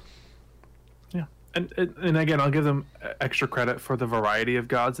cool. Yeah. And again, I'll give them extra credit for the variety of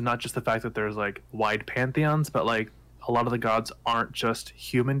gods and not just the fact that there's like wide pantheons, but like a lot of the gods aren't just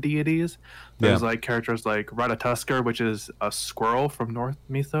human deities. There's like characters like Ratatoskr, which is a squirrel from North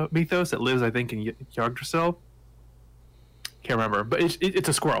Mythos. It lives, I think, in Yggdrasil. Can't remember, but it's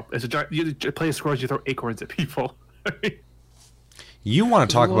a squirrel. It's a giant, you play as squirrels, you throw acorns at people. You want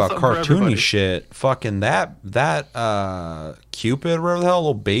to talk about cartoony everybody. shit? Fucking that Cupid, whatever the hell,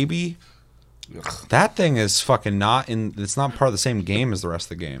 little baby. That thing is fucking not in. It's not part of the same game as the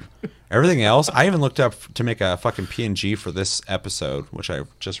rest of the game. Everything else, I even looked up to make a fucking PNG for this episode, which I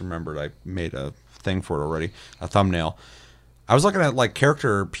just remembered. I made a thing for it already, a thumbnail. I was looking at like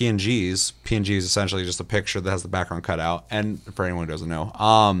character PNGs. PNG is essentially just a picture that has the background cut out. And for anyone who doesn't know,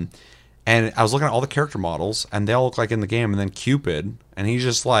 and I was looking at all the character models, and they all look like in the game. And then Cupid, and he's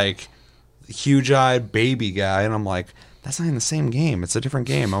just like huge-eyed baby guy, and I'm like, that's not in the same game. It's a different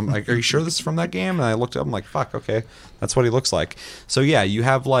game. I'm like, are you sure this is from that game? And I looked up, I'm like, fuck, okay, that's what he looks like. So yeah, you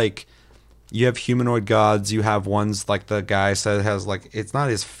have humanoid gods. You have ones like the guy said has like, it's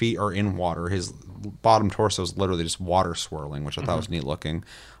not his feet are in water. His bottom torso is literally just water swirling, which I thought was neat looking.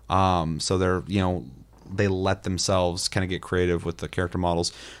 So they're, they let themselves kind of get creative with the character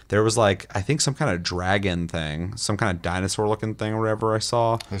models. There was like, I think some kind of dragon thing, some kind of dinosaur looking thing or whatever I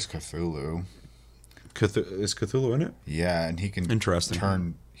saw. There's Cthulhu. Is Cthulhu in it? Yeah, and he can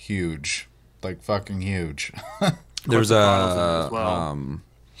turn huge. Like fucking huge. There's as well.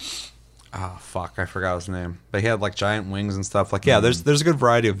 Oh fuck, I forgot his name. But he had like giant wings and stuff. Like, yeah, there's a good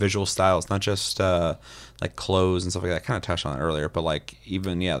variety of visual styles, not just like clothes and stuff like that. I kind of touched on it earlier, but like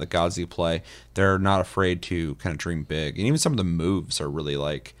even the gods you play, they're not afraid to kind of dream big, and even some of the moves are really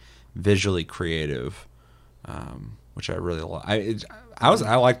like visually creative, which I really like.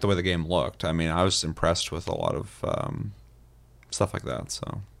 I liked the way the game looked. I mean, I was impressed with a lot of stuff like that.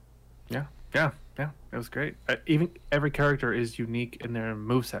 So Yeah, it was great. Even every character is unique in their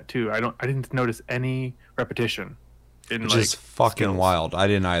moveset too. I didn't notice any repetition. Which is fucking skills. Wild. I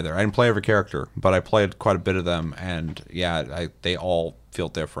didn't either. I didn't play every character, but I played quite a bit of them, and yeah, they all feel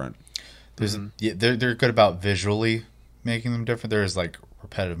different. They're good about visually making them different. There's like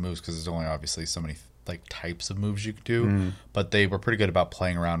repetitive moves because there's only obviously so many like types of moves you could do, but they were pretty good about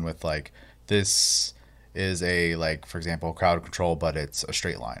playing around with like this is a, like, for example, crowd control, but it's a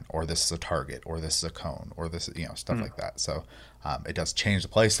straight line, or this is a target, or this is a cone, or this, stuff like that. So it does change the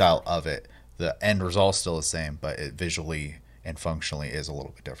play style of it. The end result's still the same, but it visually and functionally is a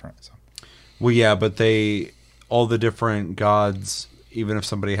little bit different. So. Well, yeah, but all the different gods, even if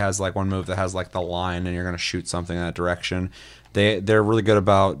somebody has like one move that has like the line and you're going to shoot something in that direction, they're really good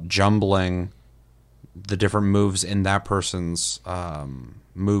about jumbling the different moves in that person's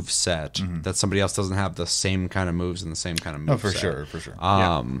move set, that somebody else doesn't have the same kind of moves and the same kind of move set. For sure.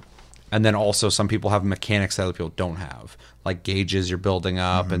 And then also some people have mechanics that other people don't have, like gauges you're building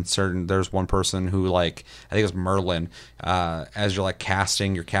up, and there's one person who, like, I think it's Merlin, as you're like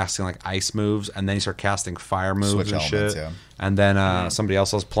you're casting like ice moves, and then you start casting fire moves Switch and elements, shit. yeah. And then somebody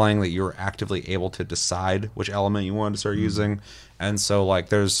else was playing that you were actively able to decide which element you wanted to start using. And so like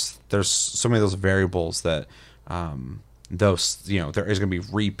there's so many of those variables that there is going to be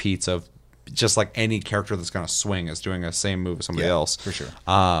repeats of just like any character that's going to swing is doing the same move as somebody else. For sure.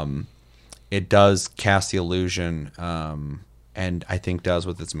 It does cast the illusion, and I think does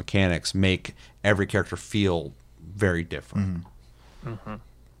with its mechanics make every character feel very different.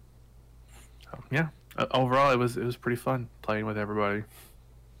 Yeah. Overall, it was pretty fun playing with everybody.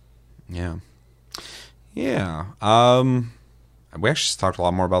 Yeah. Yeah. We actually talked a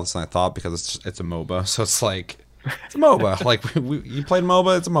lot more about this than I thought, because it's a MOBA, so it's like it's a MOBA. Like you played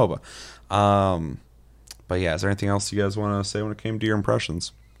MOBA, it's a MOBA. But yeah, is there anything else you guys want to say when it came to your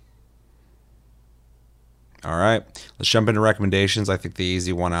impressions? All right, let's jump into recommendations. I think the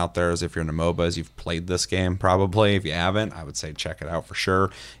easy one out there is, if you're into MOBAs, you've played this game probably. If you haven't, I would say check it out for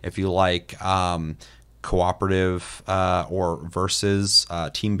sure. If you like cooperative or versus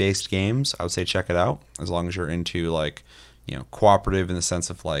team-based games, I would say check it out. As long as you're into like cooperative in the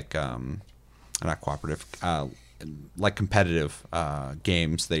sense of like not cooperative, like competitive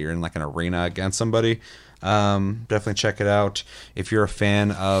games that you're in like an arena against somebody. Definitely check it out. If you're a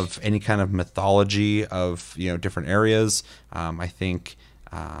fan of any kind of mythology of different areas, I think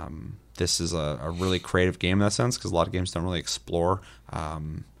this is a really creative game in that sense, because a lot of games don't really explore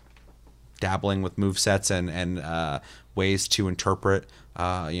dabbling with movesets and ways to interpret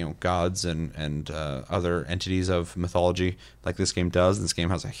gods and other entities of mythology like this game does. This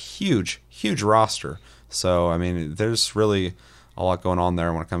game has a huge roster, so I mean there's really a lot going on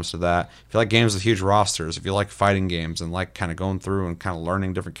there when it comes to that. If you like games with huge rosters, if you like fighting games and like kind of going through and kind of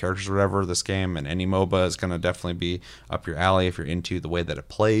learning different characters or whatever, this game and any MOBA is going to definitely be up your alley if you're into the way that it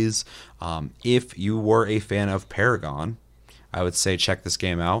plays. If you were a fan of Paragon, I would say check this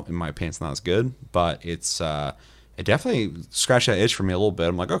game out. In my opinion, it's not as good, but it definitely scratched that itch for me a little bit.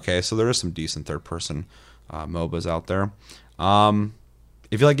 I'm like, okay, so there is some decent third-person MOBAs out there.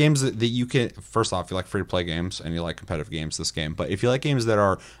 If you like games that you can, first off, if you like free-to-play games and you like competitive games, this game. But if you like games that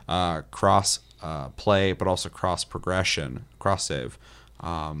are cross-play but also cross-progression, cross-save,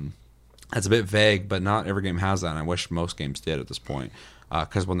 that's a bit vague, but not every game has that, and I wish most games did at this point.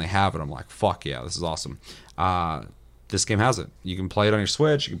 Because when they have it, I'm like, fuck yeah, this is awesome. This game has it. You can play it on your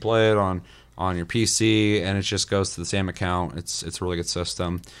Switch, you can play it on your PC, and it just goes to the same account. It's a really good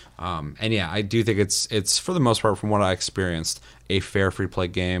system. And yeah, I do think it's for the most part, from what I experienced, a fair free-to-play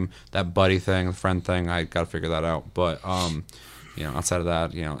game. That buddy thing, the friend thing, I got to figure that out. But outside of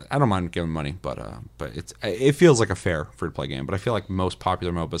that, I don't mind giving money, but it feels like a fair free-to-play game. But I feel like most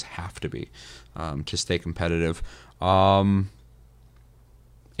popular MOBAs have to be to stay competitive. If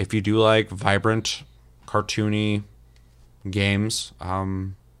you do like vibrant, cartoony games,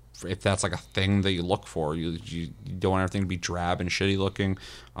 if that's like a thing that you look for, you don't want everything to be drab and shitty looking,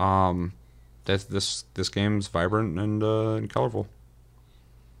 this game's vibrant and colorful.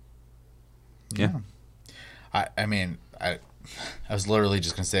 Yeah. I mean, I was literally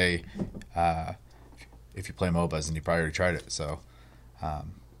just gonna say, if you play MOBAs, and you probably already tried it, so I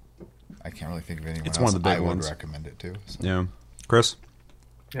can't really think of anyone It's else one of the big I ones. would recommend it to. So. Yeah. Chris?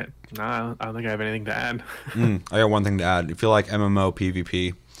 Yeah, no, I don't think I have anything to add. I got one thing to add. If you like MMO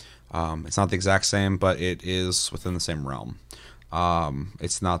PvP, it's not the exact same, but it is within the same realm.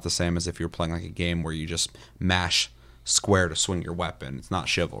 It's not the same as if you're playing like a game where you just mash square to swing your weapon. It's not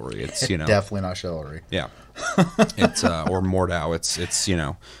Chivalry. It's Definitely not Chivalry. Yeah. It's or Mordau. It's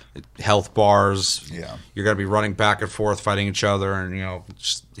health bars. Yeah. You're gonna be running back and forth, fighting each other, and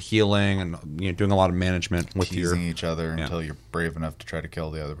just healing and doing a lot of management with teasing each other Yeah. until you're brave enough to try to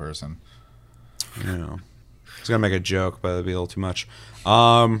kill the other person. I was gonna make a joke, but it'd be a little too much.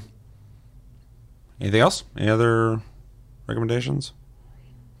 Anything else? Any other recommendations?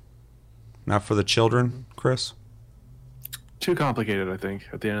 Not for the children, Chris? Too complicated, I think,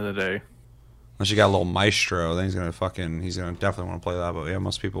 at the end of the day. Unless you got a little Maestro, then he's gonna definitely want to play that. But yeah,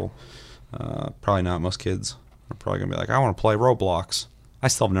 most people Probably not. Most kids are probably gonna be like, I want to play Roblox. I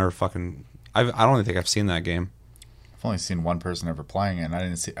still have never fucking. I don't even think I've seen that game. I've only seen one person ever playing it, and I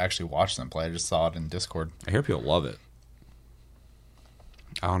didn't actually watch them play. I just saw it in Discord. I hear people love it.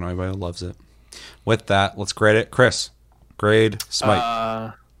 I don't know anybody who loves it. With that, let's grade it. Chris, grade Smite.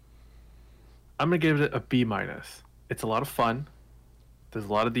 I'm gonna give it a B minus. It's a lot of fun. There's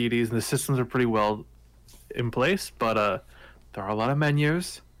a lot of deities, and the systems are pretty well in place. But there are a lot of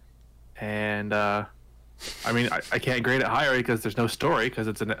menus, and I mean, I can't grade it higher because there's no story because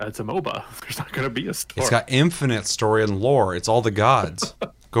it's a MOBA. There's not gonna be a story. It's got infinite story and lore. It's all the gods.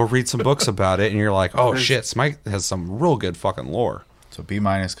 Go read some books about it, and you're like, oh shit, Smite has some real good fucking lore. So B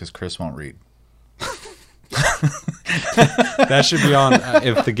minus because Chris won't read. That should be on.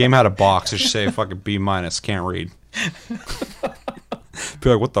 If the game had a box, it should say fucking B minus. Can't read. Be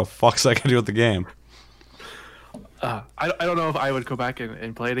like, what the fuck's that gonna do with the game? I don't know if I would go back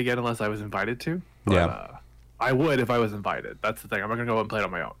and play it again unless I was invited to. But, Yeah. I would if I was invited. That's the thing. I'm not gonna go and play it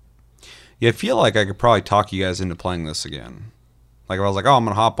on my own. Yeah, I feel like I could probably talk you guys into playing this again. Like if I was like, oh, I'm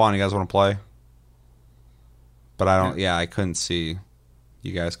gonna hop on. You guys want to play? But I don't. Yeah, I couldn't see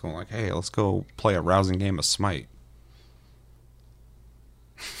you guys going like, hey, let's go play a rousing game of Smite.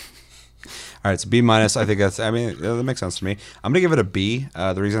 All right, so B minus. I think that's. I mean, that makes sense to me. I'm gonna give it a B.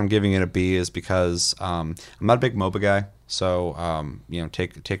 The reason I'm giving it a B is because I'm not a big MOBA guy, so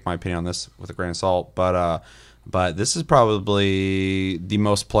take my opinion on this with a grain of salt. But this is probably the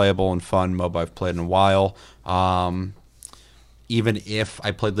most playable and fun MOBA I've played in a while. Even if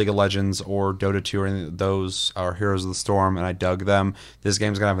I played League of Legends or Dota 2 or any of those or Heroes of the Storm and I dug them, this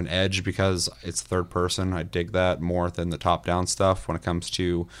game's going to have an edge because it's third person. I dig that more than the top-down stuff when it comes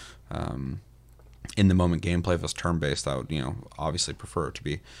to in-the-moment gameplay. If it was turn-based, I would obviously prefer it to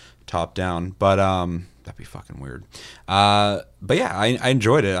be top-down. But that'd be fucking weird. But yeah, I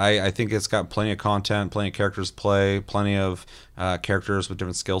enjoyed it. I think it's got plenty of content, plenty of characters to play, plenty of characters with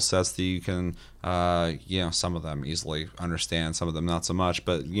different skill sets that you can, some of them easily understand, some of them not so much,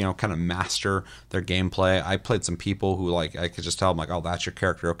 but, kind of master their gameplay. I played some people who, like, I could just tell them, like, oh, that's your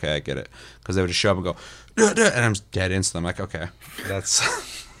character. Okay, I get it. Because they would just show up and go, duh, duh, and I'm dead instantly. I'm like, okay,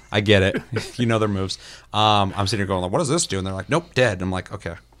 that's... I get it. Their moves. I'm sitting here going, like, what does this do? And they're like, nope, dead. And I'm like,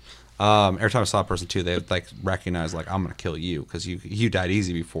 okay. Every time I saw a person too, they would like recognize like I'm gonna kill you because you died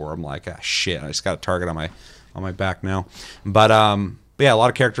easy before. I'm like, ah, shit, I just got a target on my back now. But yeah, a lot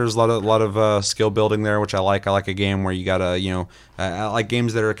of characters, a lot of skill building there, which I like. I like a game where you gotta I like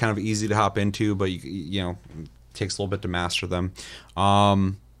games that are kind of easy to hop into, but you takes a little bit to master them.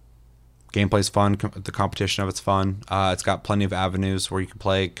 Gameplay's fun. The competition of it's fun. It's got plenty of avenues where you can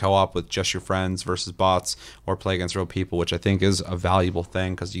play co-op with just your friends versus bots, or play against real people, which I think is a valuable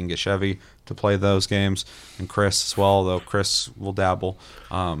thing because you can get Chevy to play those games and Chris as well, though Chris will dabble.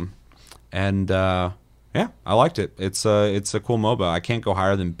 Yeah, I liked it. It's a cool MOBA. I can't go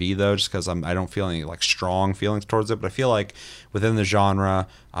higher than B though, just because I don't feel any like strong feelings towards it. But I feel like within the genre,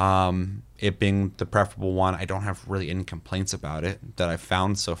 it being the preferable one, I don't have really any complaints about it that I've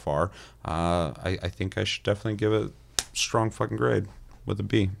found so far. I think I should definitely give it a strong fucking grade with a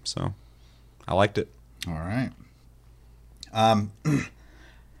B. So I liked it. All right.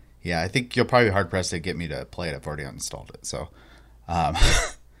 Yeah, I think you'll probably be hard pressed to get me to play it. I've already uninstalled it, so I'm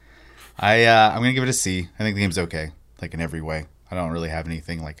gonna give it a C. I think the game's okay, like in every way. I don't really have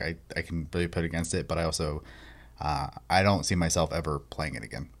anything like I can really put against it, but I also I don't see myself ever playing it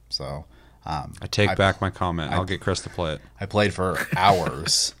again. So I take back my comment. I'll get Chris to play it. I played for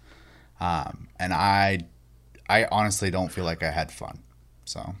hours, and I honestly don't feel like I had fun.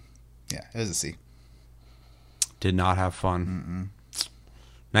 So yeah, it was a C. Did not have fun.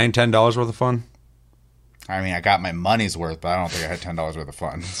 $9-10 worth of fun. I mean, I got my money's worth, but I don't think I had $10 worth of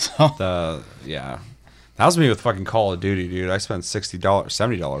fun. So yeah, that was me with fucking Call of Duty, dude. I spent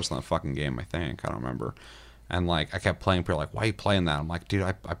 $70 on that fucking game. I think I don't remember. And like I kept playing. People were like, "Why are you playing that?" I'm like, "Dude,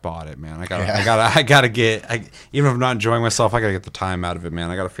 I bought it, man. I gotta get. Even if I'm not enjoying myself, I gotta get the time out of it, man.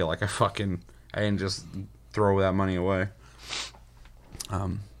 I gotta feel like I didn't just throw that money away."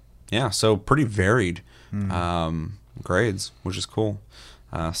 Yeah, so pretty varied grades, which is cool.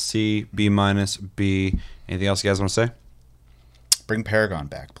 C, B minus, B. Anything else you guys want to say? Bring Paragon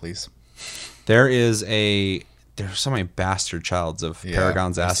back, please. There's so many bastard childs of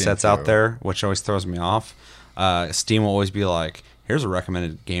Paragon's assets out there, which always throws me off. Steam will always be like, here's a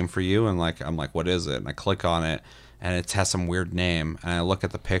recommended game for you, and like I'm like, what is it? And I click on it, and it has some weird name, and I look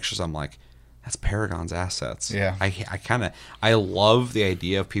at the pictures, I'm like, that's Paragon's assets. Yeah. I love the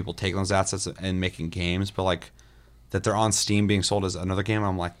idea of people taking those assets and making games, but like that they're on Steam being sold as another game.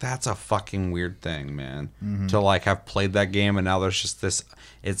 I'm like, that's a fucking weird thing, man. To like have played that game and now there's just this.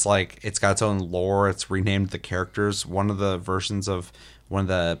 It's like it's got its own lore. It's renamed the characters. One of the versions of one of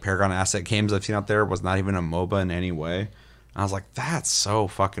the Paragon Asset games I've seen out there was not even a MOBA in any way. I was like, that's so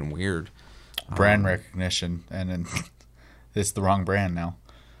fucking weird. Brand recognition, and then it's the wrong brand now.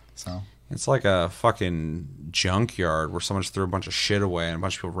 So it's like a fucking junkyard where someone just threw a bunch of shit away and a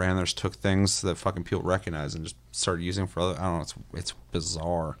bunch of people ran there, just took things that fucking people recognize and just started using for other. I don't know. It's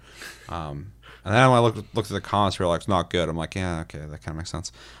bizarre. And then when I looked at the comments, people were like, it's not good. I'm like, yeah, okay, that kind of makes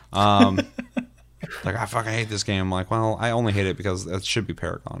sense. Like, I fucking hate this game. I'm like, well, I only hate it because it should be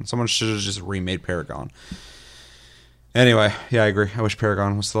Paragon. Someone should have just remade Paragon. Anyway, yeah, I agree. I wish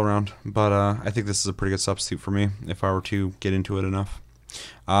Paragon was still around. But I think this is a pretty good substitute for me if I were to get into it enough.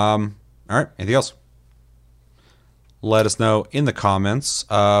 All right, anything else? Let us know in the comments.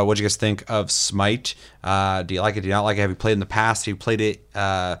 What do you guys think of Smite? Do you like it? Do you not like it? Have you played in the past? Have you played it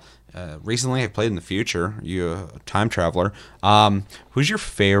recently? Have you played in the future? You a time traveler. Who's your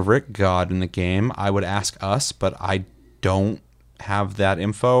favorite god in the game? I would ask us, but I don't have that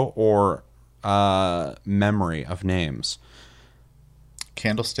info or memory of names.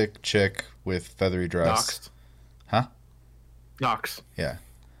 Candlestick chick with feathery dress. Nox. Huh? Nox. Yeah.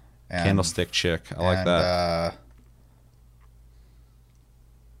 And, Candlestick chick. I like that.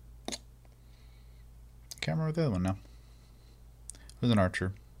 Can't remember the other one now. Who's an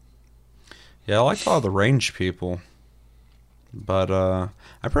archer? Yeah, I liked all the range people. But I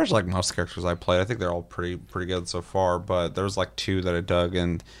pretty much like most of the characters I played. I think they're all pretty good so far. But there was like two that I dug,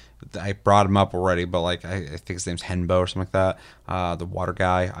 and I brought him up already. But like I think his name's Henbo or something like that. The water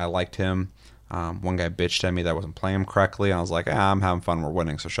guy, I liked him. One guy bitched at me that I wasn't playing him correctly, and I was like, I'm having fun. We're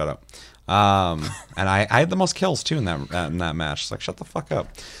winning, so shut up. And I had the most kills too in that match. It's like, shut the fuck up.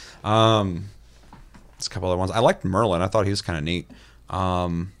 There's a couple other ones. I liked Merlin. I thought he was kind of neat.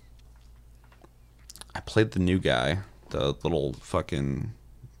 I played the new guy, the little fucking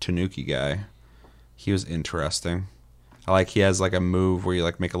Tanuki guy. He was interesting. I like he has like a move where you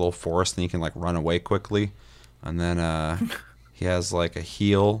like make a little forest and you can like run away quickly, and then he has like a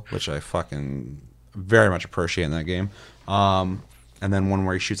heal, which I fucking very much appreciate in that game. And then one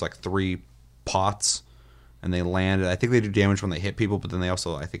where he shoots like 3 pots and they land. I think they do damage when they hit people, but then they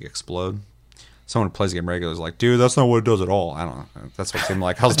also I think explode. Someone who plays the game regularly is like, dude, that's not what it does at all. I don't know. That's what it seemed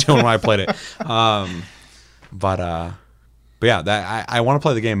like I was doing when I played it. But yeah, that I want to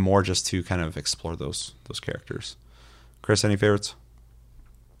play the game more just to kind of explore those characters. Chris, any favorites?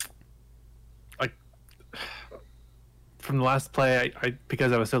 Like from the last play, I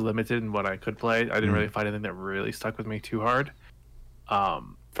because I was so limited in what I could play, I didn't really find anything that really stuck with me too hard.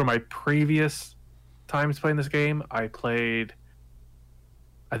 For my previous times playing this game, I played,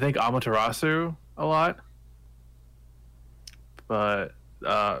 I think, Amaterasu a lot, but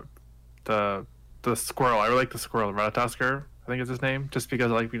the squirrel, I really like the squirrel, Ratatoskr, I think is his name, just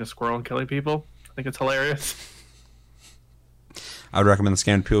because I like being a squirrel and killing people. I think it's hilarious. I would recommend this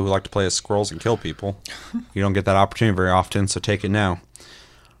game to people who like to play as squirrels and kill people. You don't get that opportunity very often, so take it now.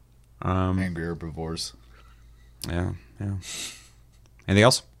 Angry herbivores. Yeah. Anything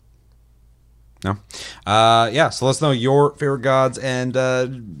else? No. Yeah. So let us know your favorite gods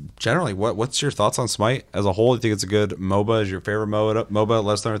and generally, what's your thoughts on Smite as a whole? You think it's a good MOBA? Is your favorite MOBA?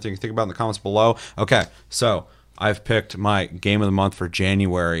 Let us know everything you think about in the comments below. Okay. So I've picked my game of the month for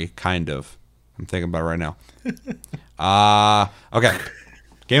January. Kind of. I'm thinking about it right now. Okay.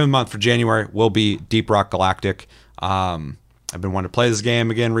 Game of the month for January will be Deep Rock Galactic. I've been wanting to play this game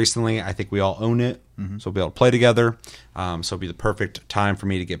again recently. I think we all own it, so we'll be able to play together. So it'll be the perfect time for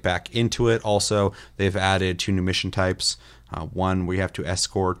me to get back into it. Also, they've added 2 new mission types. One, we have to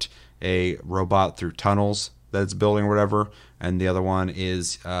escort a robot through tunnels that it's building or whatever. And the other one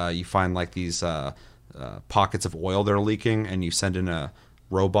is you find like these pockets of oil that are leaking, and you send in a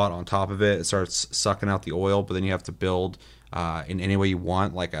robot on top of it. It starts sucking out the oil, but then you have to build in any way you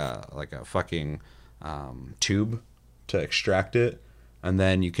want, like a fucking tube to extract it, and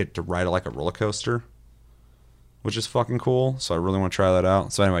then you get to ride it like a roller coaster, which is fucking cool. So I really want to try that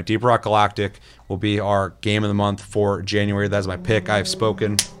out. So anyway, Deep Rock Galactic will be our game of the month for January. That's my pick. I've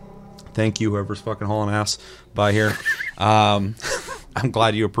spoken. Thank you, whoever's fucking hauling ass by here. I'm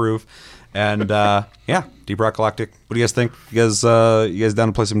glad you approve. And yeah, Deep Rock Galactic. What do you guys think? You guys down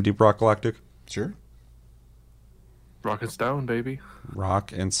to play some Deep Rock Galactic? Sure. Rock and stone, baby.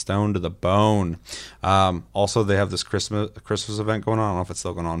 Rock and stone to the bone. Also, they have this Christmas event going on. I don't know if it's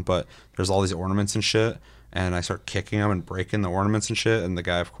still going on, but there's all these ornaments and shit. and I start kicking them and breaking the ornaments and shit. And the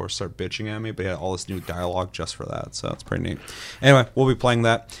guy, of course, started bitching at me, but he had all this new dialogue just for that. So it's pretty neat. Anyway, we'll be playing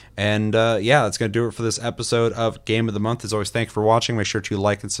that. And yeah, that's going to do it for this episode of Game of the Month. As always, thank you for watching. Make sure to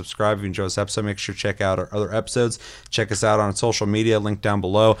like and subscribe if you enjoyed this episode. Make sure to check out our other episodes. Check us out on social media, link down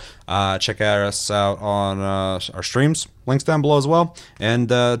below. Check us out on our streams, links down below as well. And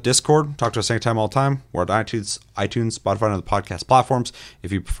Discord, talk to us anytime, all the time. We're at iTunes, Spotify, and other podcast platforms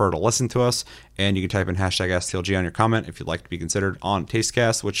if you prefer to listen to us. And you can type in hashtag STLG on your comment if you'd like to be considered on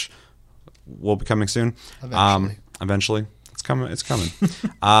Tastecast, which will be coming soon. Eventually. It's coming.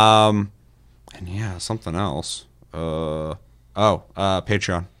 And yeah, something else. Patreon.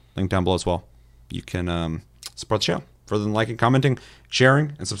 Link down below as well. You can support the show further than liking, commenting,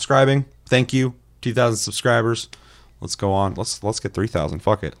 sharing, and subscribing. Thank you. 2,000 subscribers. Let's go on. Let's get 3,000.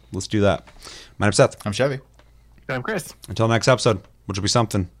 Fuck it. Let's do that. My name's Seth. I'm Chevy. I'm Chris. Until next episode, which will be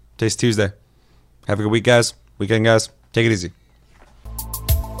something. Taste Tuesday. Have a good week, guys. Weekend, guys. Take it easy.